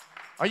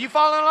 Are you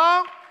following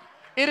along?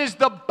 It is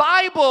the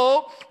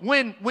Bible,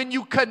 when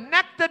you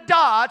connect the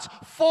dots,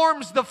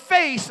 forms the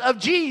face of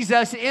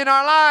Jesus in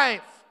our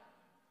life.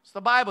 It's the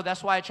Bible.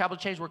 That's why at Chapel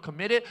of Change we're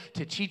committed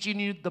to teaching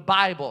you the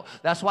Bible.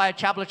 That's why at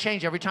Chapel of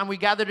Change, every time we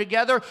gather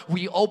together,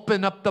 we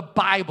open up the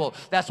Bible.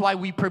 That's why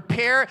we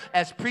prepare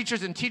as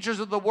preachers and teachers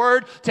of the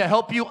Word to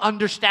help you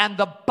understand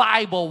the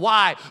Bible.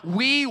 Why?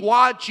 We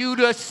want you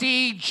to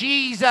see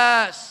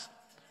Jesus.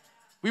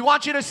 We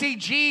want you to see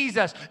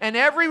Jesus. And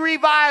every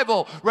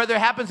revival, whether it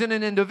happens in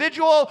an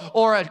individual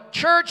or a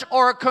church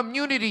or a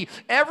community,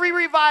 every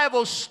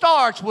revival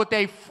starts with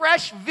a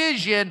fresh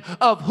vision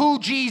of who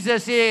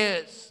Jesus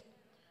is.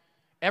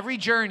 Every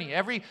journey,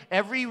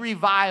 every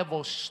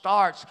revival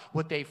starts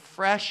with a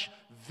fresh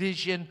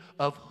vision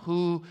of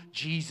who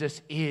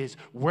Jesus is.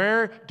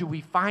 Where do we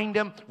find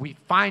Him? We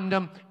find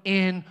Him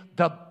in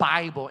the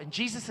Bible. And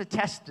Jesus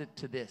attested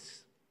to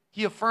this.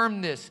 He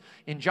affirmed this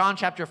in John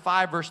chapter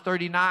 5, verse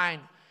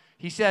 39.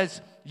 He says,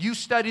 you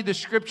study the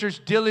scriptures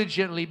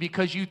diligently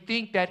because you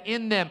think that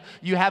in them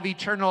you have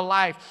eternal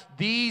life.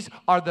 These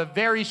are the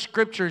very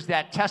scriptures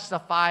that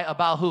testify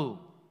about who?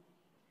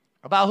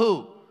 About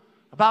who?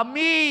 About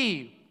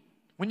me.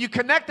 When you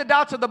connect the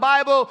dots of the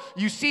Bible,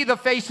 you see the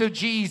face of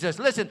Jesus.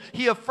 Listen,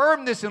 He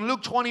affirmed this in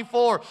Luke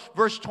 24,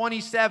 verse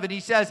 27. He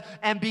says,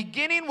 and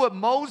beginning with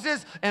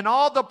Moses and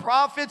all the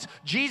prophets,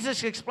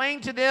 Jesus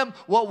explained to them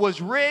what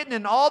was written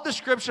in all the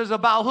scriptures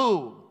about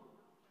who?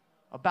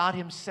 About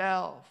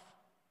Himself.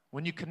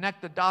 When you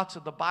connect the dots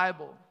of the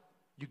Bible,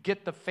 you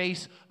get the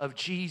face of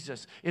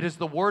Jesus. It is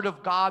the Word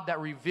of God that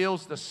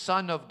reveals the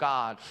Son of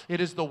God.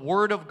 It is the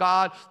Word of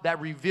God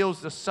that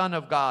reveals the Son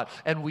of God.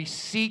 And we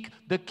seek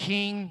the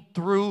King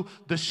through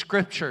the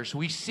Scriptures.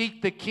 We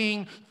seek the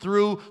King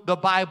through the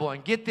Bible.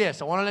 And get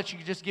this, I want to let you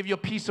just give you a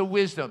piece of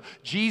wisdom.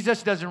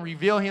 Jesus doesn't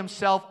reveal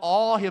Himself,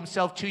 all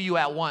Himself to you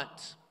at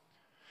once.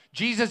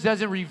 Jesus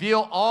doesn't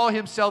reveal all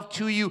himself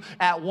to you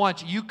at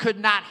once. You could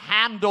not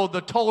handle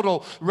the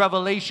total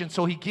revelation.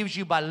 So he gives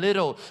you by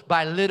little,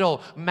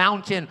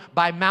 mountain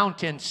by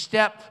mountain,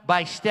 step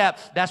by step.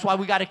 That's why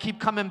we got to keep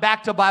coming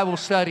back to Bible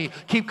study,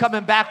 keep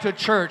coming back to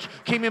church,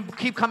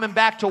 keep coming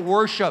back to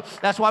worship.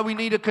 That's why we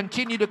need to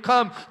continue to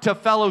come to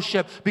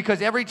fellowship,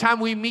 because every time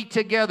we meet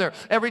together,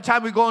 every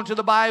time we go into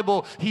the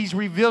Bible, he's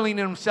revealing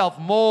himself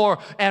more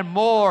and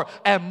more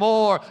and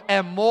more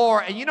and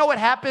more. And you know what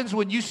happens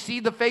when you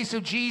see the face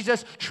of Jesus?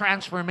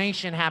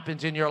 Transformation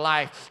happens in your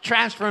life.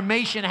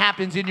 Transformation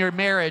happens in your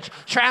marriage.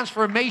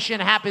 Transformation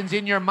happens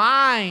in your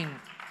mind.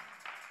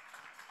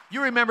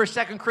 You remember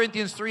 2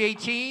 Corinthians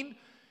 3:18?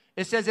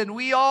 It says, and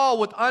we all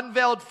with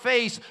unveiled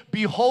face,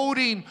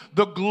 beholding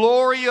the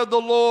glory of the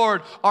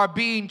Lord, are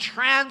being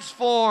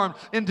transformed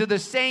into the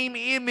same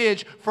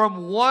image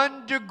from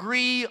one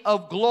degree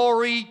of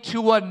glory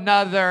to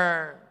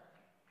another.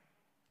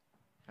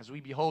 As we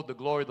behold the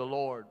glory of the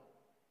Lord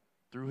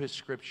through his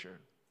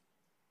scripture,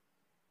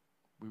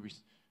 we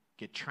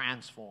get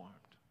transformed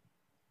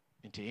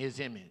into his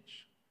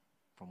image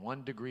from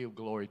one degree of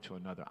glory to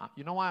another.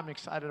 You know why I'm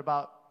excited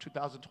about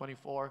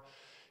 2024?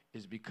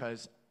 Is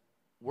because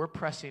we're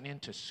pressing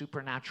into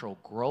supernatural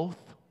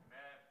growth.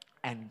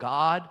 And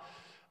God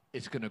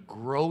is going to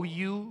grow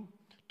you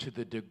to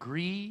the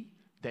degree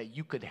that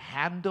you could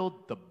handle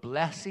the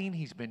blessing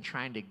he's been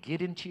trying to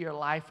get into your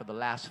life for the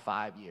last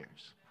 5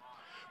 years.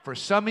 For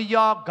some of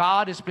y'all,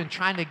 God has been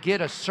trying to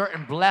get a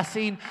certain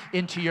blessing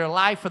into your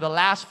life for the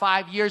last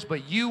 5 years,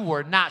 but you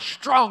were not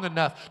strong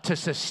enough to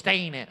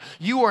sustain it.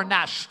 You were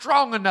not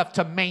strong enough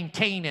to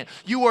maintain it.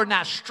 You were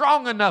not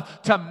strong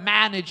enough to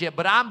manage it.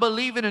 But I'm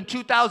believing in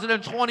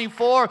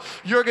 2024,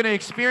 you're going to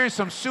experience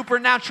some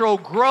supernatural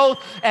growth,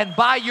 and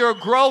by your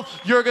growth,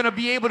 you're going to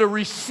be able to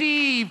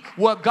receive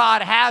what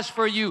God has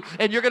for you,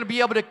 and you're going to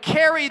be able to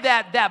carry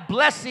that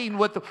blessing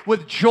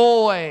with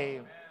joy.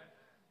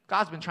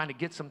 God's been trying to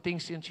get some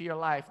things into your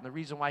life, and the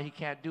reason why he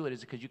can't do it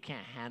is because you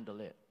can't handle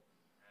it.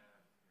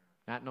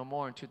 Not no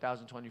more in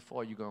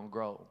 2024. You're going to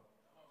grow.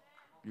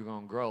 You're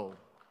going to grow.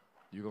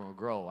 You're going to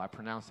grow. I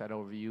pronounce that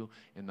over you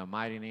in the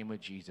mighty name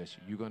of Jesus.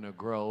 You're going to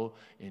grow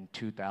in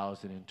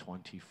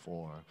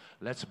 2024.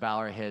 Let's bow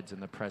our heads in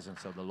the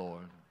presence of the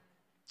Lord.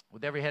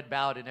 With every head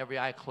bowed and every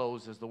eye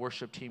closed as the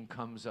worship team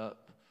comes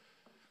up.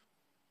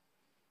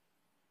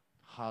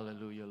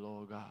 Hallelujah,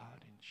 Lord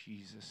God, in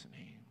Jesus'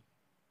 name.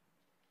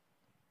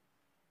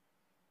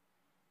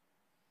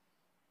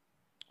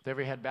 With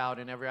every head bowed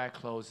and every eye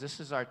closed, this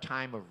is our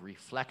time of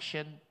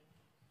reflection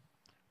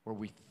where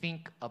we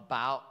think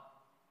about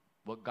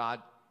what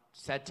God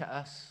said to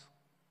us.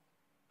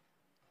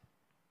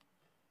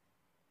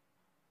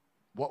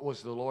 What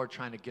was the Lord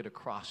trying to get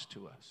across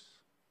to us?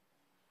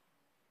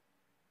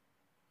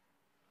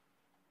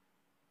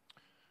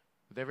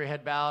 With every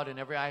head bowed and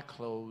every eye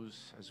closed,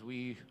 as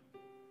we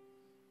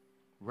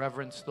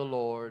reverence the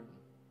Lord,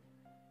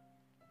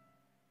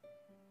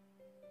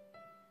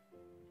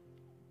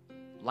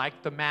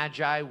 like the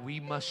Magi, we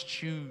must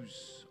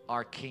choose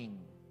our King.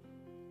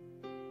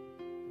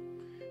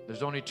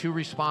 There's only two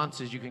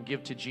responses you can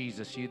give to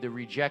Jesus. You either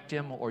reject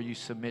him or you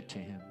submit to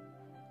him.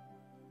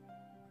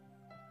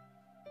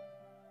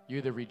 You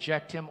either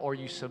reject him or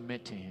you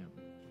submit to him.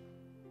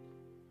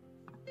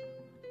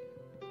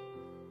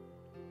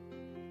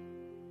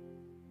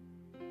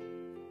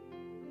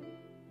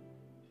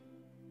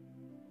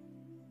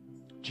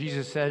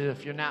 Jesus said,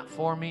 if you're not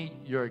for me,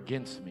 you're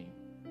against me.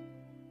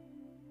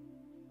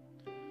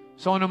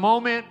 So in a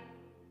moment,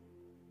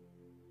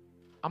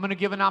 I'm going to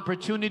give an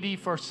opportunity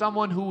for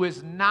someone who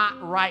is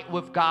not right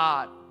with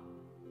God.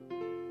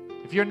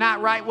 If you're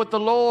not right with the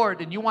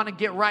Lord and you want to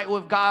get right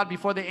with God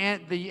before the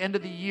end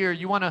of the year,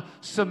 you want to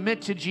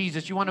submit to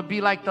Jesus, you want to be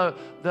like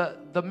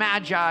the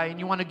Magi, and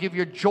you want to give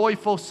your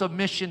joyful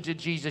submission to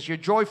Jesus, your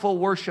joyful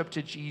worship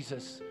to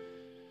Jesus.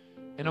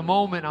 In a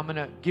moment, I'm going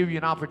to give you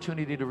an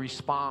opportunity to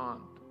respond.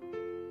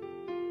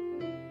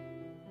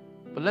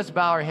 But let's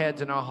bow our heads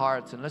and our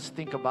hearts and let's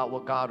think about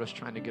what God was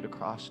trying to get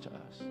across to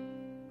us.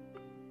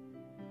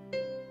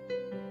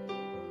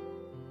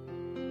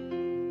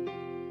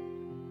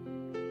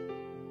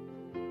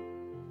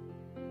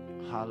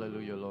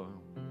 Hallelujah, Lord.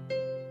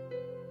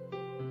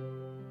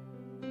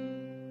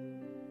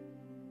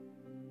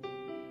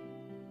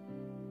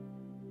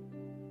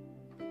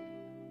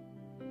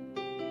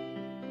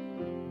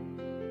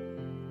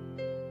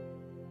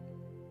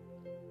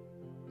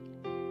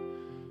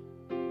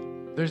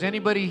 If there's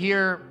anybody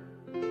here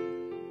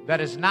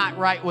that is not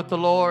right with the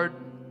Lord,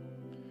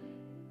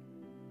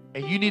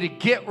 and you need to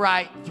get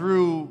right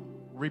through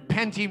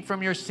repenting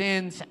from your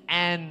sins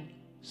and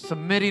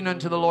submitting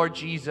unto the Lord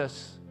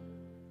Jesus,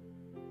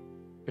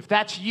 if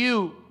that's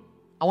you,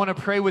 I want to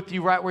pray with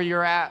you right where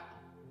you're at.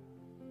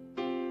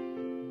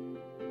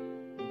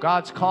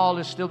 God's call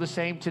is still the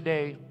same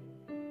today.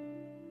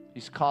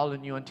 He's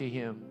calling you unto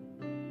him.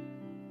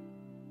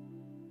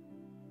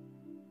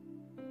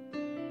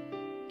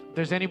 If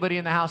there's anybody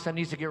in the house that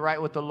needs to get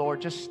right with the Lord,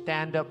 just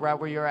stand up right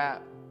where you're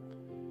at,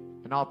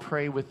 and I'll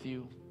pray with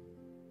you.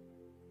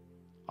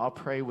 I'll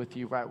pray with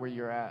you right where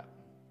you're at.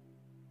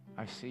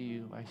 I see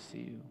you. I see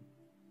you.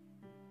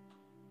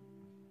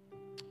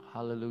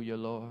 Hallelujah,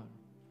 Lord.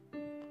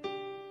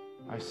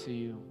 I see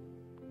you.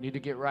 Need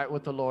to get right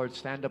with the Lord.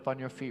 Stand up on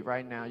your feet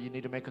right now. You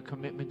need to make a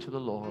commitment to the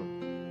Lord.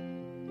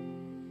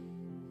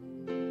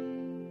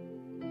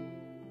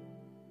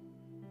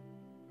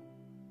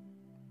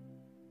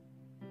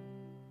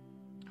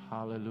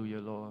 Hallelujah,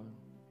 Lord.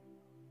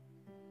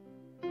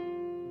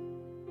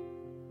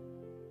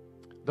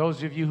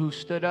 Those of you who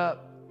stood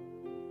up,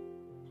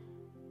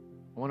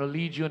 I want to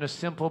lead you in a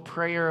simple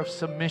prayer of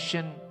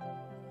submission.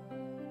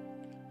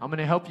 I'm going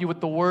to help you with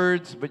the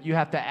words, but you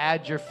have to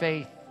add your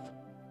faith.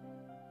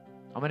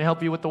 I'm going to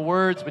help you with the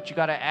words, but you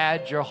got to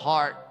add your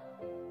heart.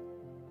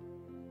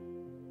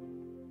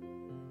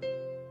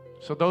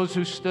 So those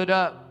who stood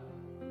up,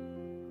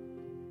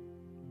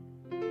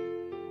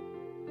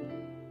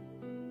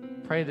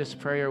 pray this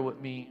prayer with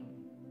me.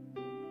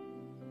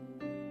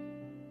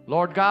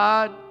 Lord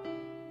God,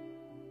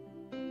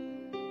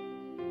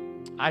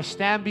 I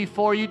stand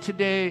before you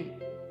today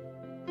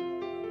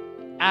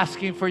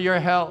asking for your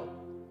help.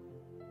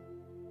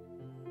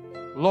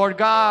 Lord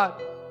God,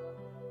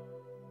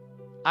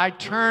 I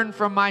turn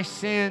from my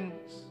sins.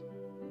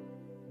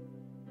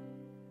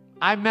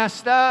 I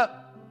messed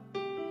up,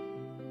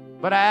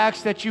 but I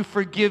ask that you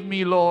forgive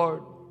me,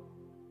 Lord.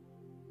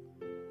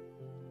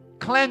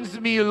 Cleanse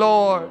me,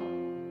 Lord.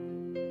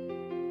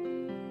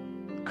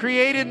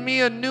 Create in me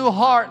a new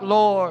heart,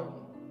 Lord.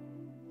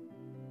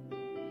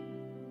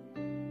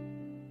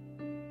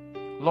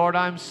 Lord,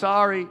 I'm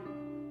sorry.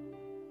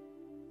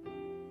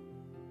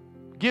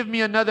 Give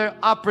me another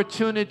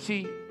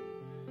opportunity.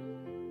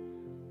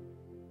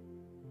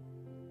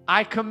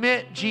 I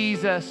commit,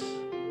 Jesus,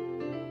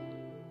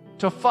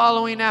 to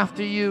following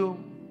after you.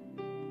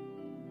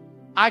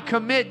 I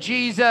commit,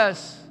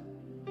 Jesus,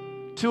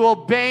 to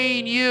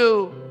obeying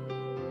you.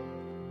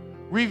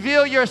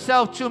 Reveal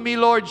yourself to me,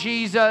 Lord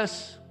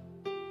Jesus.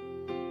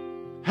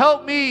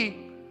 Help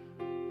me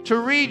to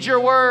read your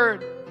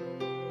word.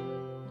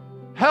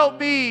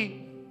 Help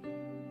me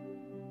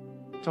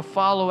to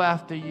follow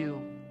after you.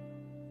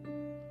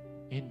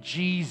 In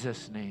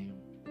Jesus' name,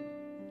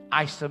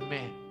 I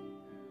submit.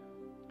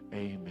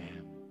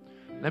 Amen.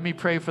 Let me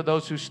pray for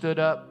those who stood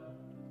up.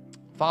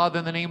 Father,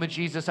 in the name of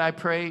Jesus, I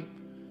pray.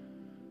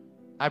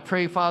 I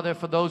pray, Father,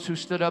 for those who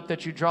stood up,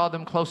 that you draw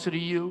them closer to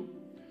you.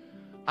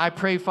 I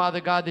pray, Father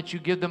God, that you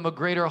give them a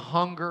greater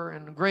hunger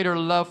and a greater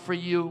love for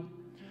you.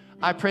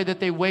 I pray that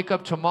they wake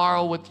up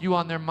tomorrow with you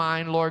on their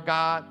mind, Lord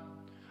God.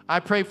 I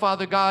pray,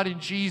 Father God,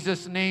 in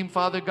Jesus' name,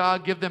 Father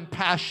God, give them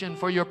passion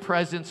for your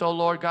presence, oh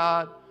Lord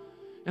God.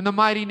 In the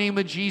mighty name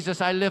of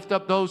Jesus, I lift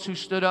up those who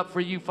stood up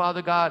for you,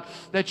 Father God,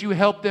 that you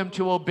help them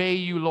to obey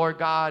you, Lord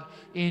God,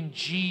 in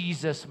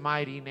Jesus'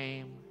 mighty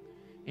name.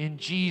 In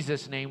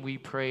Jesus' name we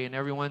pray. And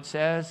everyone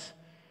says,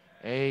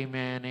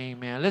 amen,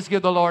 amen. Let's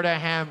give the Lord a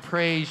hand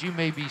praise. You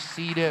may be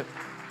seated.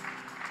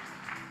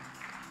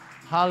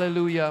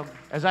 Hallelujah.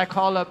 As I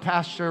call up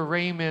Pastor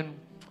Raymond,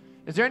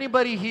 is there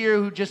anybody here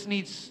who just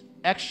needs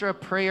extra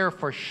prayer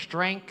for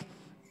strength?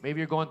 Maybe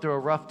you're going through a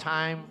rough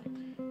time.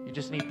 You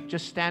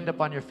just stand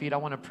up on your feet. I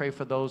want to pray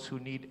for those who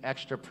need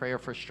extra prayer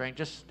for strength.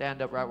 Just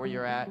stand up right where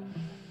you're at.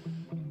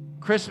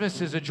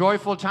 Christmas is a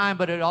joyful time,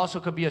 but it also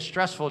could be a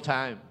stressful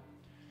time.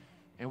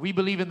 And we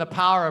believe in the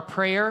power of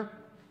prayer.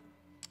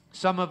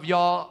 Some of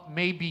y'all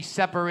may be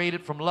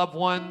separated from loved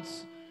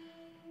ones,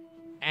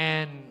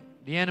 and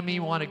the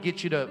enemy want to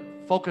get you to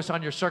focus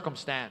on your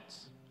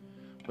circumstance.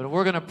 But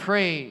we're going to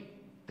pray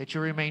that you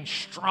remain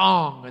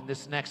strong in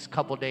this next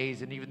couple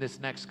days and even this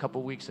next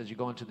couple weeks as you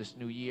go into this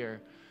new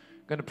year.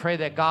 I'm going to pray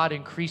that God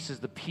increases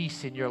the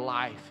peace in your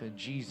life in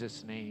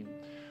Jesus' name.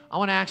 I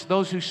want to ask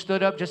those who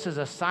stood up just as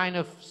a sign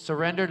of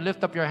surrender,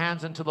 lift up your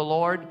hands unto the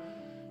Lord,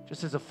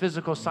 just as a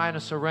physical sign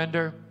of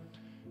surrender.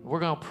 We're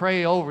going to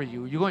pray over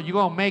you. You're going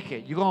to make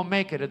it. You're going to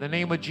make it in the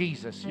name of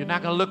Jesus. You're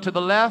not going to look to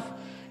the left.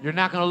 You're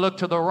not going to look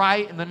to the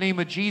right. In the name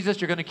of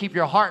Jesus, you're going to keep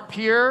your heart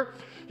pure.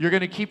 You're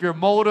going to keep your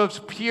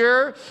motives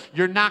pure.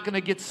 You're not going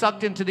to get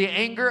sucked into the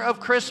anger of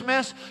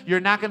Christmas. You're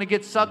not going to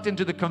get sucked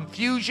into the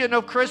confusion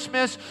of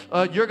Christmas.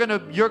 You're going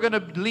to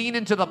lean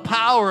into the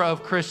power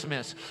of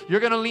Christmas. You're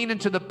going to lean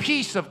into the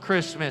peace of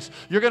Christmas.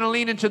 You're going to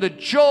lean into the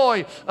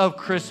joy of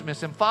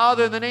Christmas. And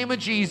Father, in the name of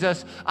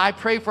Jesus, I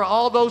pray for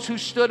all those who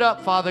stood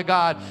up, Father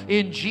God,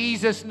 in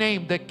Jesus'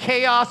 name. The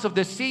chaos of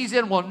the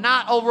season will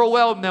not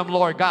overwhelm them,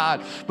 Lord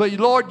God. But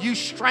Lord, you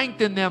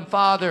strengthen them,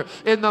 Father,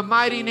 in the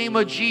mighty name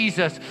of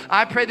Jesus.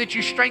 I pray that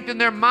you strengthen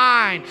their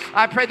mind.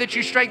 I pray that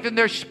you strengthen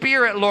their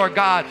spirit, Lord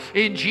God,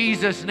 in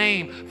Jesus'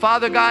 name.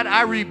 Father God,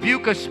 I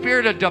rebuke a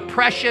spirit of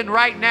depression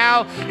right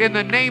now in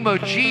the name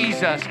of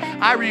Jesus.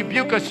 I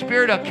rebuke a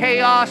spirit of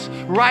chaos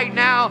right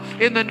now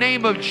in the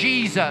name of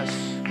Jesus.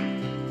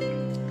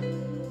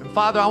 And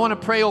Father, I want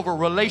to pray over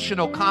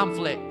relational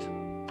conflict.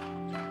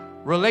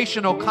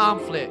 Relational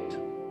conflict.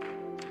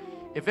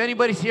 If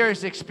anybody's here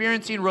is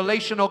experiencing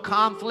relational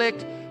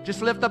conflict,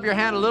 just lift up your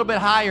hand a little bit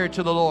higher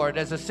to the Lord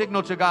as a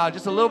signal to God,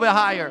 just a little bit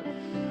higher.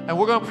 And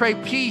we're going to pray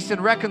peace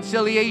and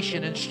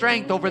reconciliation and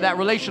strength over that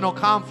relational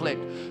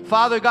conflict.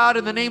 Father God,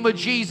 in the name of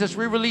Jesus,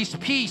 we release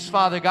peace,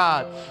 Father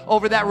God,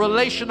 over that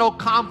relational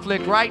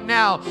conflict right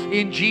now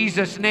in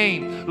Jesus'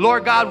 name.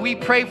 Lord God, we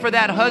pray for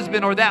that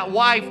husband or that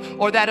wife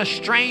or that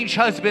estranged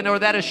husband or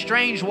that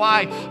estranged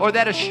wife or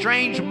that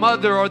estranged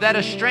mother or that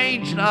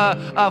estranged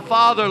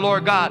father,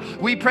 Lord God.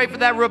 We pray for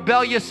that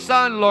rebellious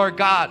son, Lord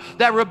God,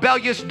 that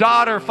rebellious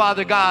daughter,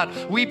 Father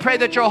God. We pray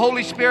that your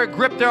Holy Spirit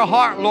grip their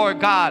heart, Lord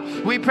God.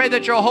 We pray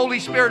that your Holy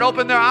Spirit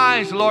open their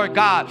eyes, Lord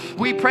God.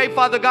 We pray,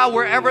 Father God,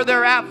 wherever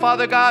they're at,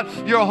 Father God,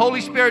 your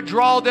Holy Spirit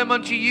draw them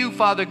unto you,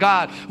 Father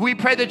God. We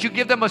pray that you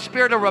give them a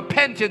spirit of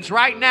repentance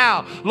right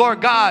now,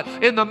 Lord God,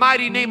 in the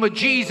mighty name of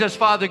Jesus,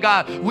 Father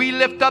God. We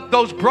lift up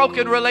those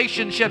broken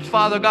relationships,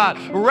 Father God.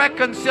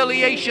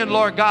 Reconciliation,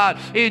 Lord God,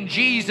 in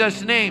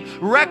Jesus' name.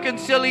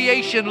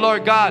 Reconciliation,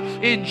 Lord God,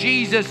 in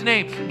Jesus'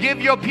 name.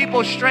 Give your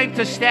people strength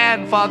to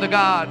stand, Father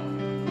God.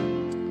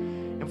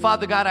 And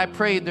Father God, I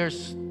pray there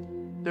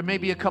may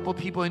be a couple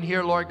people in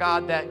here, Lord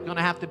God, that are going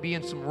to have to be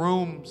in some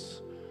rooms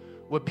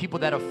with people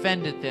that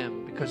offended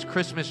them, because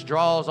Christmas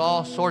draws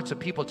all sorts of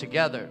people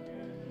together.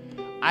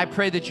 I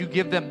pray that you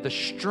give them the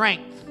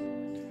strength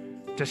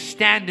to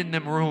stand in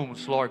them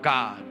rooms, Lord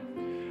God.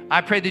 I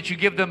pray that you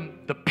give them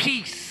the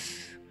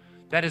peace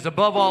that is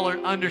above all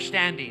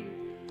understanding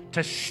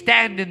to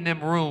stand in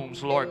them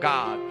rooms, Lord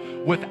God,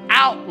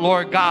 without,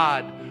 Lord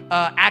God,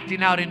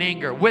 acting out in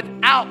anger,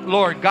 without,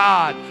 Lord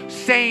God,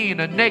 saying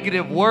a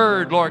negative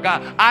word, Lord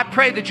God. I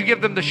pray that you give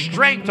them the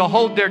strength to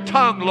hold their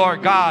tongue,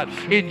 Lord God,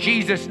 in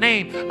Jesus'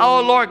 name. Oh,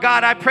 Lord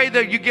God, I pray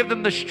that you give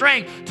them the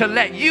strength to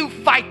let you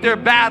fight their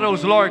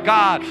battles, Lord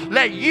God.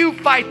 Let you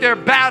fight their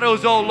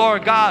battles, oh,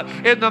 Lord God,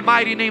 in the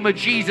mighty name of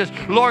Jesus.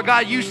 Lord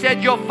God, you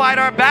said you'll fight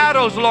our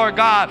battles, Lord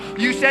God.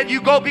 You said you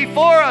go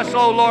before us,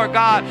 oh, Lord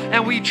God,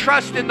 and we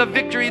trust in the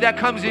victory that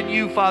comes in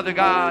you, Father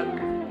God.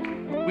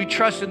 We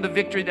trust in the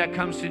victory that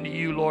comes into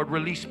you, Lord.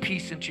 Release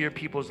peace into your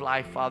people's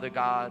life, Father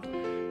God,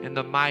 in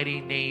the mighty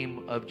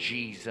name of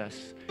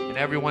Jesus. And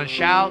everyone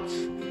shouts,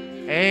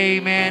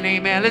 amen,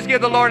 amen. Let's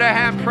give the Lord a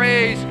hand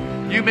praise.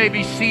 You may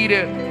be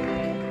seated.